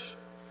church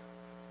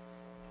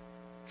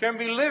can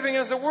be living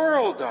as the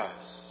world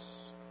does?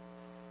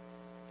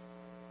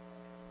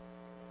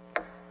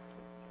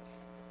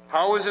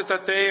 How is it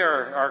that they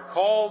are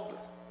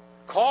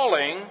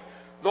calling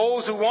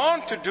those who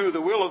want to do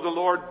the will of the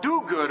Lord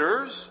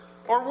do-gooders,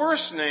 or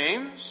worse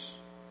names?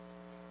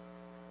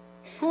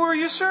 Who are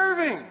you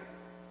serving?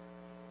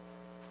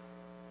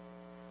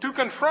 To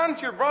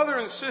confront your brother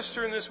and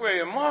sister in this way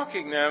and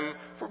mocking them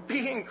for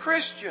being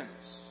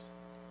Christians.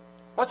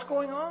 What's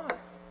going on?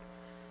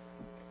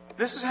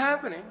 This is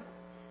happening.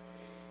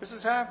 This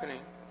is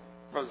happening,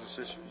 brothers and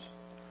sisters.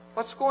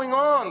 What's going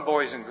on,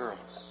 boys and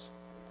girls?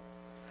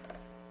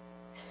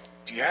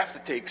 Do you have to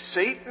take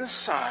Satan's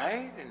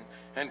side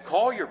and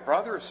call your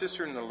brother or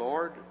sister in the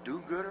Lord a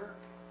do-gooder?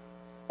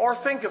 Or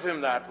think of him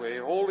that way,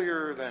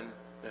 holier than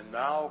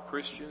thou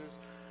Christians,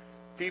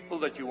 people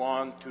that you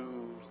want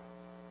to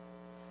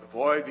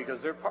avoid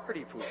because they're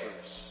party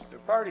poopers. They're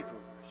party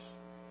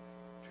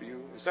poopers. To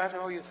you, is that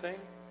how you think?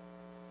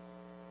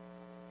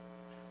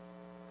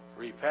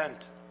 Repent.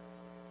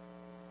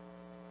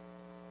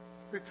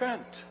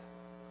 Repent.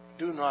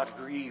 Do not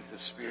grieve the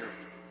Spirit.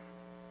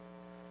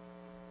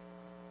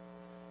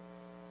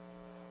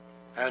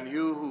 And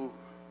you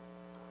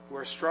who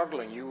are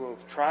struggling, you who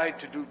have tried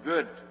to do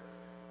good,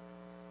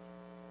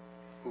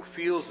 who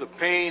feels the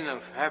pain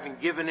of having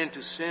given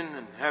into sin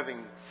and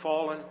having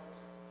fallen,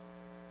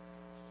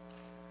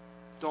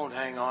 don't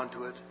hang on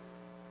to it,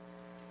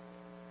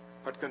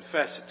 but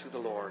confess it to the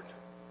Lord,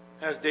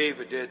 as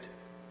David did.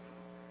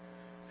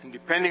 And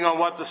depending on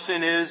what the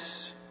sin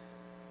is,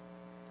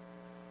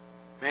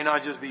 may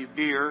not just be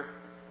beer,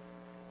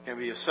 it can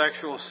be a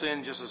sexual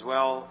sin just as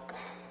well.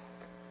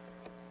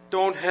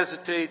 Don't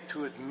hesitate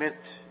to admit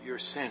your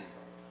sin.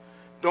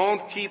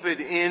 Don't keep it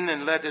in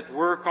and let it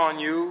work on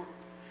you.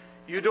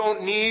 You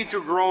don't need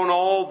to groan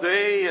all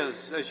day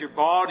as your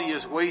body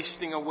is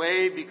wasting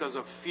away because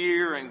of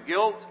fear and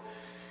guilt.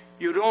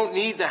 You don't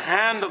need the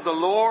hand of the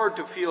Lord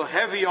to feel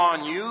heavy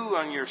on you,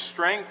 on your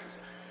strength,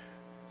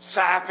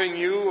 sapping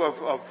you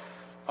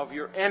of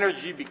your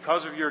energy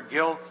because of your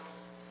guilt.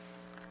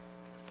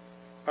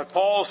 But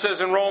Paul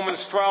says in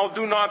Romans 12,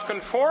 do not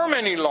conform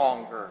any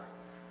longer.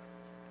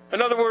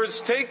 In other words,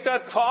 take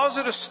that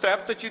positive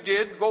step that you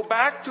did, go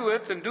back to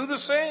it and do the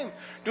same.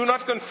 Do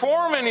not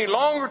conform any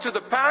longer to the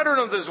pattern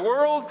of this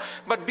world,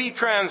 but be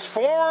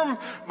transformed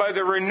by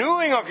the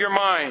renewing of your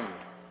mind.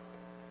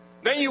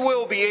 Then you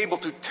will be able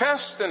to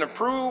test and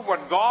approve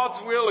what God's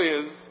will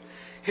is,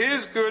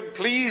 His good,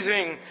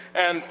 pleasing,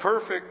 and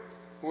perfect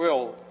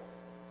will.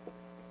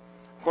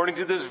 According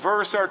to this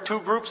verse, there are two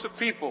groups of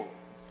people.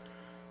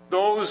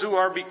 Those who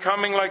are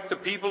becoming like the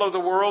people of the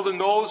world and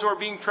those who are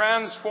being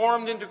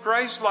transformed into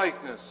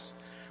Christ-likeness.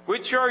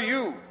 Which are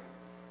you,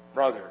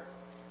 brother,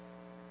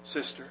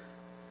 sister?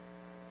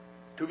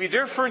 To be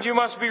different, you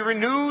must be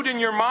renewed in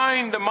your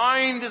mind. The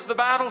mind is the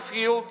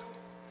battlefield.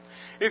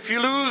 If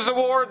you lose the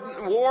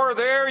war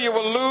there, you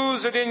will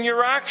lose it in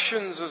your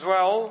actions as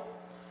well.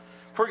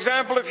 For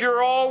example, if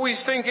you're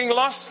always thinking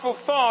lustful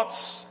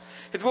thoughts,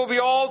 it will be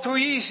all too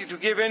easy to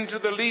give in to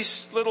the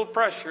least little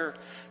pressure,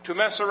 to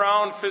mess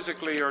around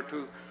physically or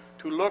to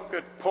look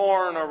at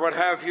porn or what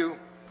have you.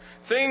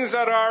 Things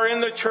that are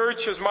in the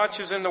church as much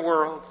as in the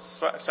world,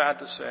 sad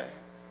to say.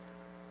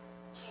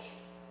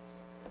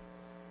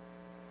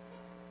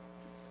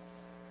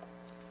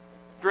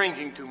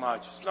 Drinking too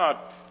much.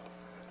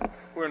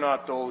 We're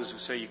not those who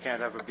say you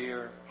can't have a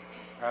beer,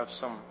 have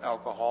some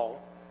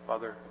alcohol,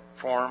 other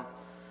form.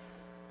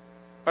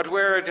 But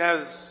where it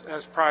has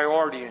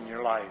priority in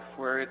your life,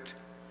 where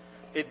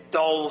it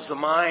dulls the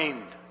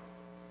mind,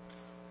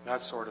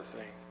 that sort of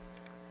thing.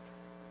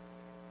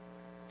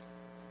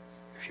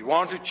 If you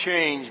want to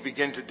change,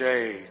 begin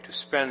today to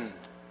spend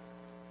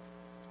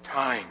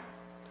time.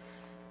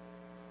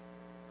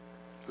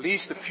 At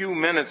least a few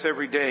minutes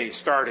every day,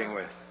 starting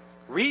with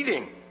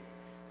reading,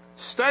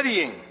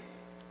 studying,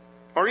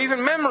 or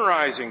even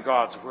memorizing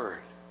God's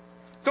Word.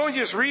 Don't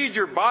just read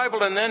your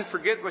Bible and then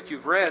forget what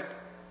you've read.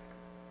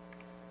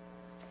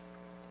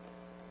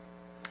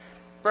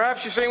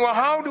 Perhaps you're saying, well,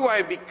 how do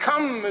I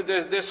become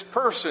this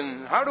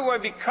person? How do I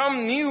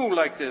become new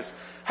like this?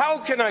 How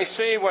can I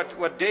say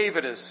what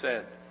David has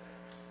said?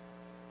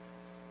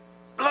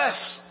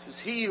 Blessed is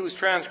he whose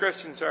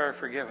transgressions are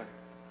forgiven,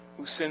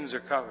 whose sins are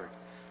covered.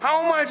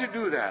 How am I to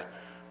do that?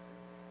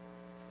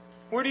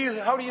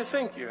 How do you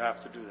think you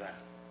have to do that?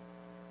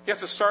 You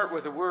have to start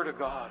with the Word of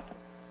God.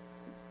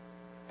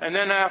 And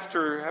then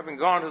after having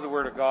gone to the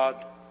Word of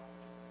God,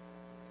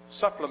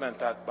 supplement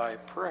that by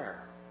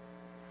prayer.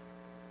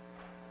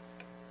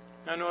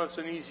 I know it's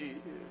an easy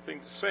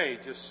thing to say,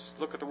 just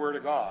look at the Word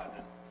of God.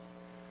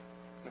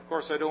 And of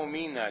course, I don't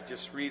mean that,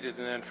 just read it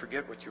and then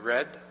forget what you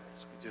read,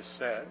 as we just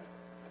said.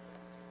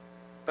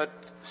 But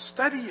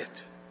study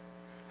it.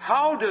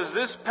 How does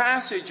this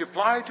passage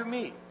apply to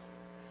me?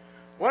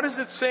 What is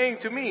it saying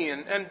to me?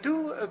 And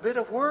do a bit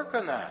of work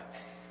on that.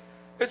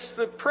 It's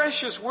the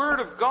precious Word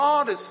of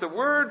God. It's the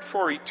Word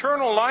for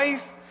eternal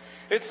life.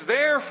 It's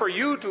there for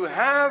you to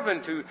have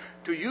and to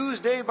use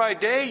day by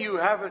day.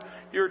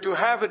 You're to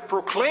have it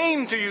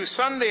proclaimed to you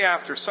Sunday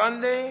after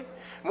Sunday.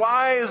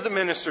 Why is the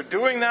minister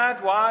doing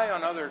that? Why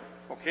on other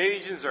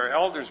occasions are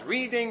elders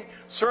reading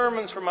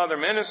sermons from other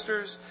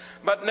ministers?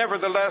 But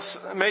nevertheless,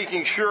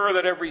 making sure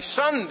that every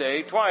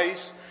Sunday,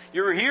 twice,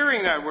 you're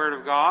hearing that Word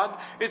of God.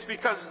 It's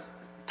because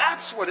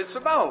that's what it's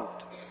about.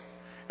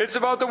 It's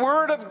about the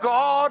Word of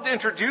God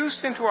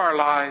introduced into our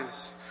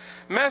lives.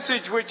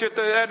 Message which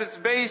at its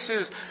base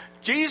is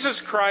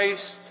Jesus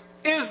Christ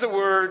is the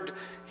Word.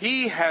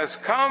 He has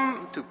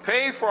come to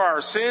pay for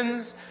our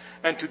sins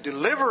and to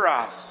deliver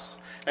us.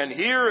 And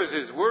here is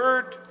His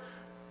Word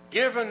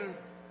given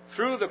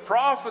through the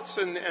prophets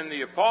and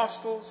the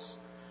apostles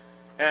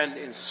and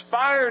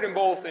inspired in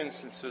both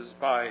instances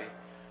by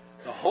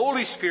the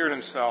Holy Spirit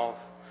Himself.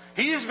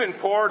 He's been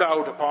poured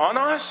out upon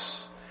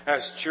us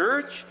as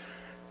church.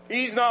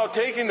 He's now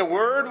taking the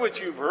Word which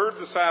you've heard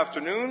this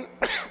afternoon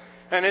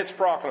and its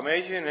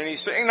proclamation, and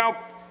He's saying, now,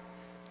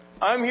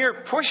 I'm here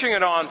pushing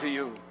it on to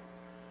you.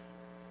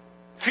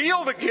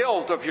 Feel the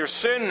guilt of your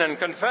sin and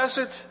confess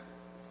it.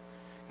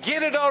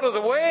 Get it out of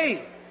the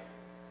way.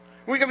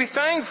 We can be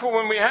thankful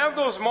when we have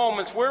those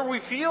moments where we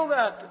feel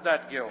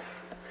that guilt.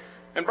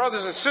 And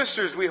brothers and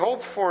sisters, we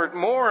hope for it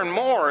more and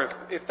more.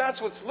 If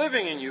that's what's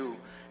living in you,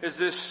 is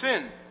this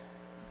sin,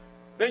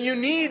 then you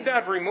need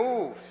that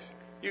removed.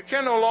 You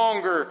can no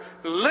longer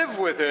live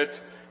with it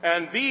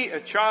and be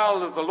a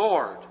child of the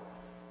Lord.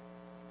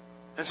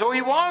 And so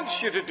He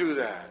wants you to do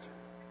that.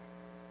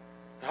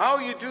 How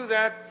you do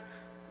that,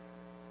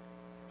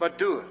 but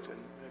do it. And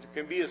it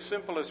can be as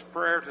simple as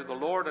prayer to the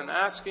Lord and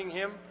asking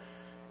Him.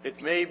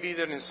 It may be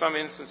that in some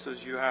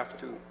instances you have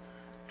to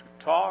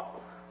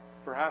talk,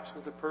 perhaps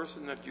with the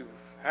person that you've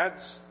had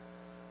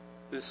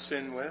this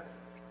sin with,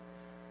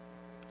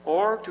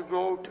 or to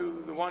go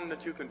to the one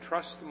that you can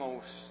trust the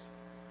most.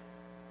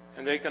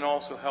 And they can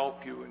also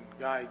help you and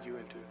guide you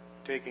into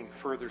taking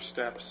further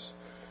steps,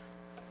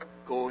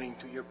 going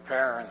to your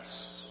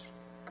parents,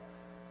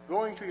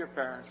 going to your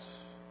parents.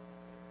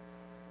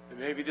 They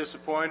may be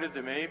disappointed,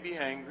 they may be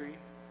angry,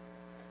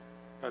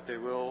 but they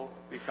will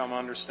become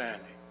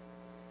understanding.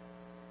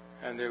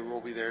 And they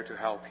will be there to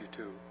help you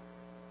too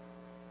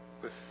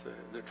with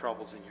the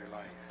troubles in your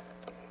life.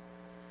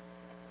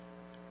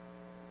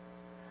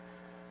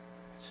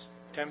 It's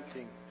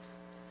tempting.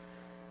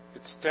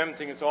 It's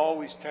tempting, it's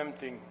always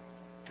tempting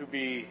to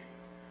be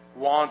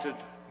wanted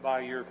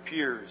by your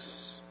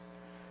peers.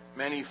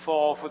 Many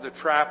fall for the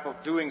trap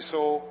of doing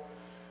so,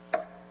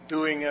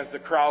 doing as the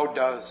crowd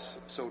does,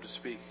 so to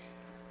speak.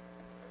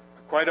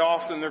 Quite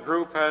often the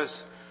group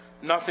has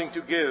nothing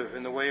to give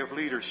in the way of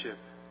leadership.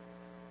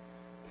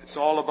 It's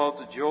all about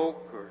the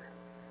joke or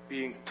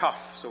being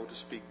tough, so to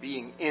speak,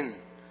 being in,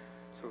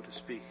 so to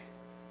speak.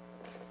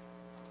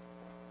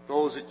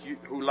 Those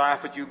who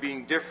laugh at you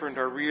being different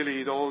are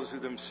really those who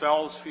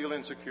themselves feel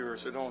insecure,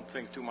 so don't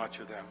think too much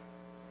of them.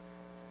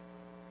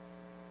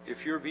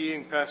 If you're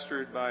being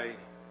pestered by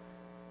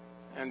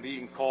and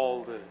being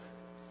called a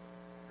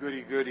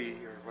goody-goody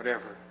or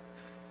whatever,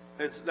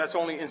 that's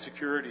only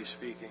insecurity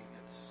speaking.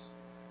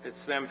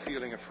 It's them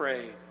feeling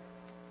afraid.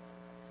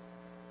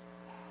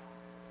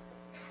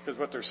 Because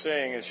what they're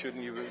saying is,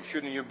 shouldn't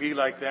you be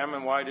like them,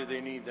 and why do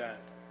they need that?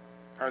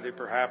 Are they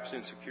perhaps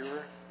insecure?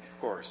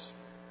 Of course.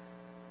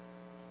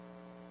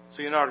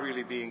 So you're not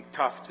really being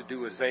tough to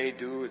do as they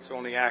do. It's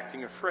only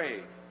acting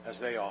afraid, as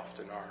they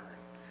often are.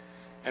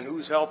 And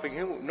who's helping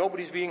who?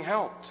 Nobody's being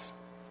helped.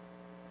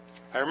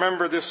 I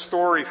remember this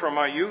story from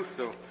my youth,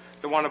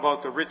 the one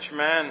about the rich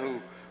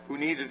man who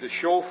needed a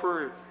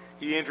chauffeur.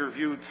 He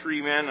interviewed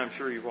 3 men. I'm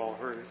sure you've all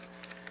heard it.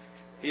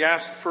 He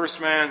asked the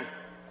first man,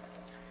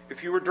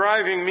 "If you were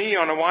driving me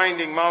on a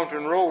winding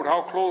mountain road,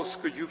 how close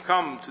could you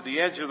come to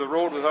the edge of the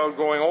road without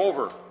going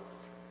over?"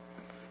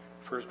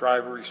 First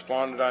driver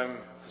responded,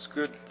 I'm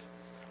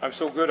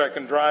so good I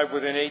can drive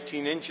within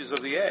 18 inches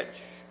of the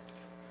edge."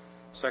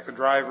 Second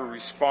driver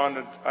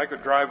responded, "I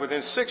could drive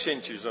within 6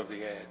 inches of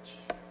the edge."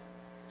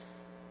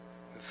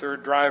 The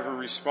third driver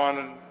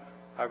responded,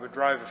 "I would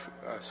drive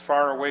as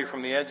far away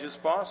from the edge as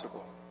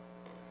possible."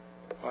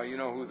 Well, you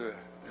know who the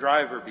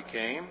driver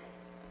became.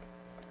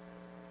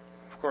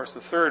 Of course,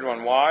 the third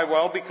one. Why?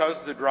 Well,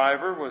 because the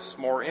driver was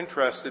more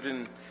interested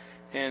in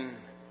the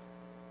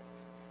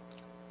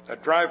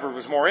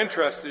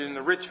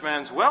rich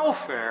man's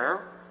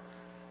welfare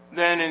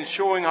than in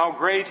showing how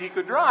great he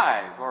could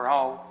drive or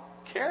how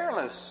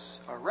careless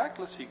or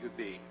reckless he could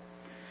be.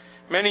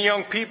 Many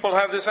young people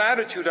have this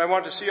attitude. I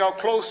want to see how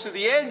close to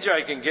the edge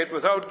I can get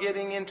without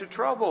getting into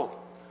trouble.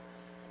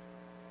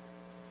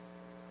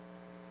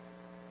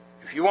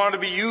 If you want to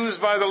be used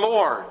by the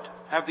Lord,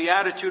 have the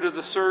attitude of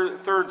the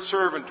third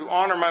servant to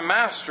honor my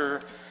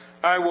master.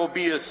 I will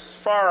be as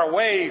far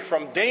away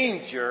from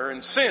danger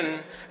and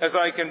sin as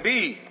I can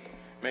be.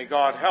 May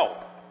God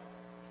help.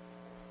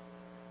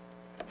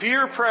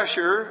 Peer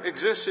pressure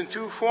exists in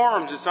 2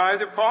 forms. It's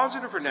either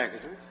positive or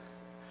negative.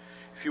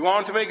 If you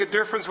want to make a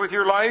difference with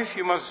your life,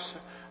 you must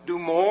do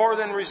more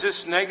than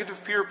resist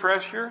negative peer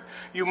pressure.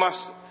 You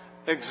must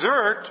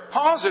exert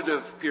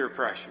positive peer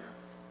pressure.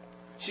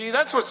 See,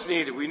 that's what's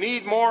needed. We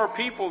need more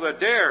people that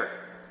dare.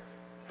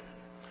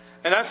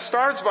 And that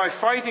starts by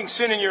fighting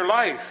sin in your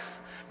life,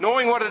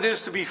 knowing what it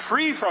is to be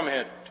free from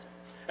it,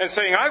 and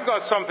saying, I've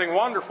got something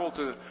wonderful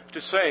to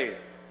say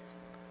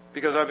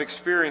because I've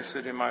experienced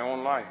it in my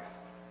own life.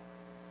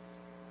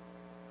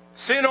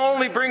 Sin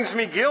only brings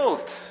me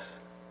guilt.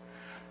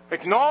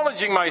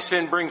 Acknowledging my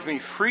sin brings me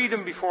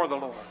freedom before the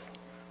Lord.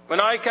 When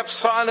I kept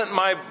silent,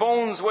 my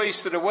bones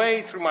wasted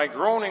away through my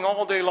groaning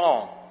all day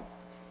long.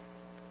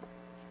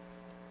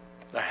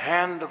 The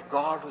hand of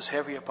God was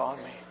heavy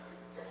upon me.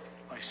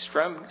 My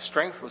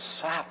strength was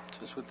sapped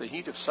as with the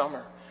heat of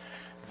summer.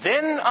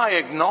 Then I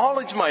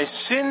acknowledged my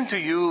sin to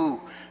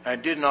you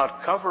and did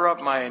not cover up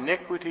my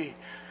iniquity.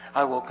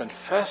 I will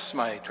confess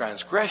my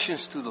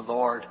transgressions to the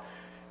Lord,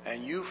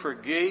 and you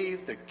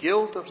forgave the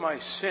guilt of my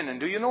sin. And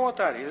do you know what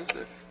that is?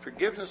 The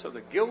forgiveness of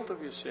the guilt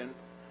of your sin.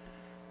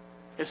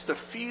 It's to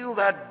feel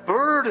that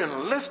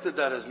burden lifted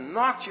that has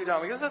knocked you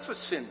down, because that's what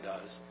sin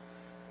does.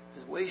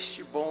 It wastes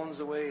your bones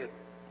away. It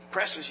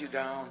presses you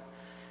down.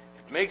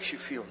 It makes you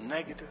feel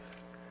negative.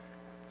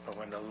 But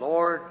when the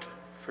Lord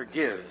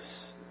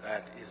forgives,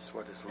 that is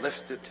what is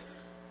lifted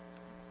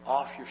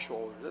off your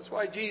shoulders. That's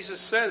why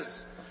Jesus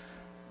says,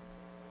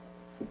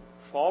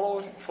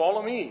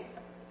 follow me.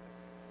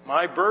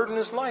 My burden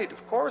is light.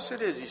 Of course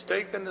it is. He's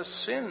taken the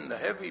sin, the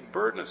heavy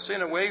burden of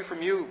sin away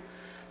from you,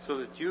 so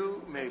that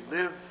you may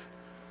live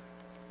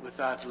with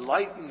that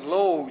lightened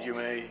load. You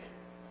may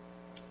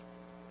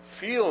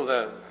feel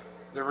the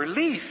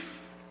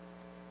relief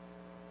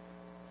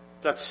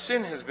that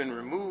sin has been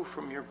removed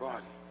from your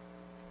body.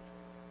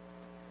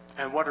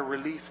 And what a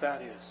relief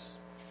that is.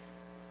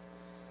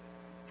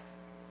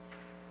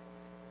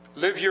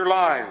 Live your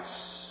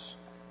lives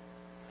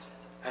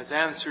as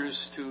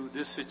answers to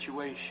this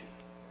situation.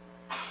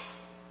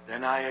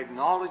 Then I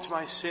acknowledge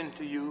my sin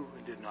to you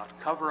and did not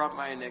cover up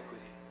my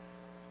iniquity.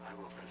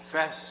 I will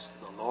confess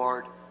to the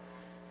Lord,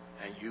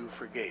 and you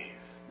forgave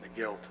the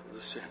guilt of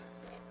the sin.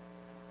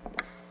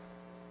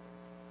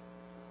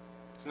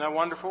 Isn't that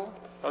wonderful,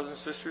 brothers and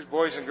sisters,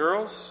 boys and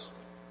girls?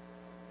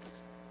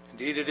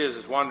 Indeed it is.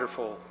 It's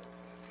wonderful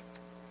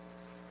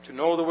to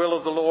know the will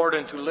of the Lord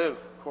and to live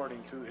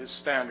according to His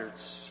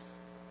standards.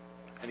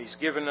 And He's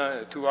given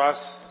to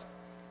us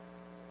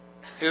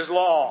His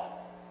law.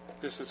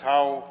 This is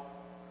how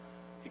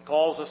He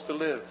calls us to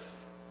live.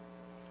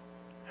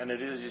 And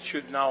it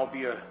should now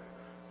be a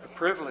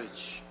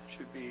privilege. It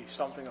should be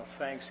something of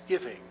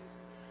thanksgiving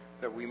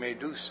that we may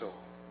do so.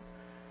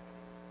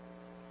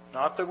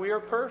 Not that we are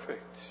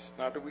perfect.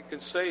 Not that we can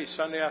say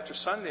Sunday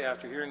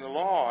after hearing the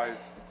law,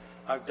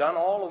 I've done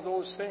all of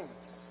those things.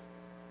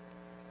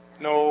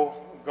 No,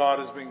 God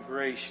has been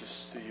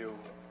gracious to you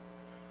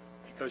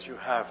because you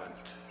haven't.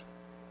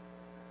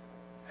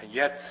 And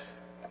yet,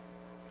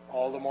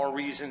 all the more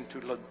reason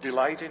to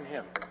delight in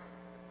Him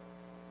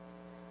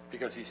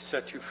because He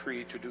set you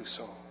free to do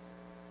so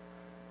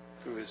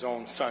through His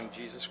own Son,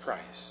 Jesus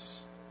Christ.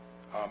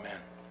 Amen.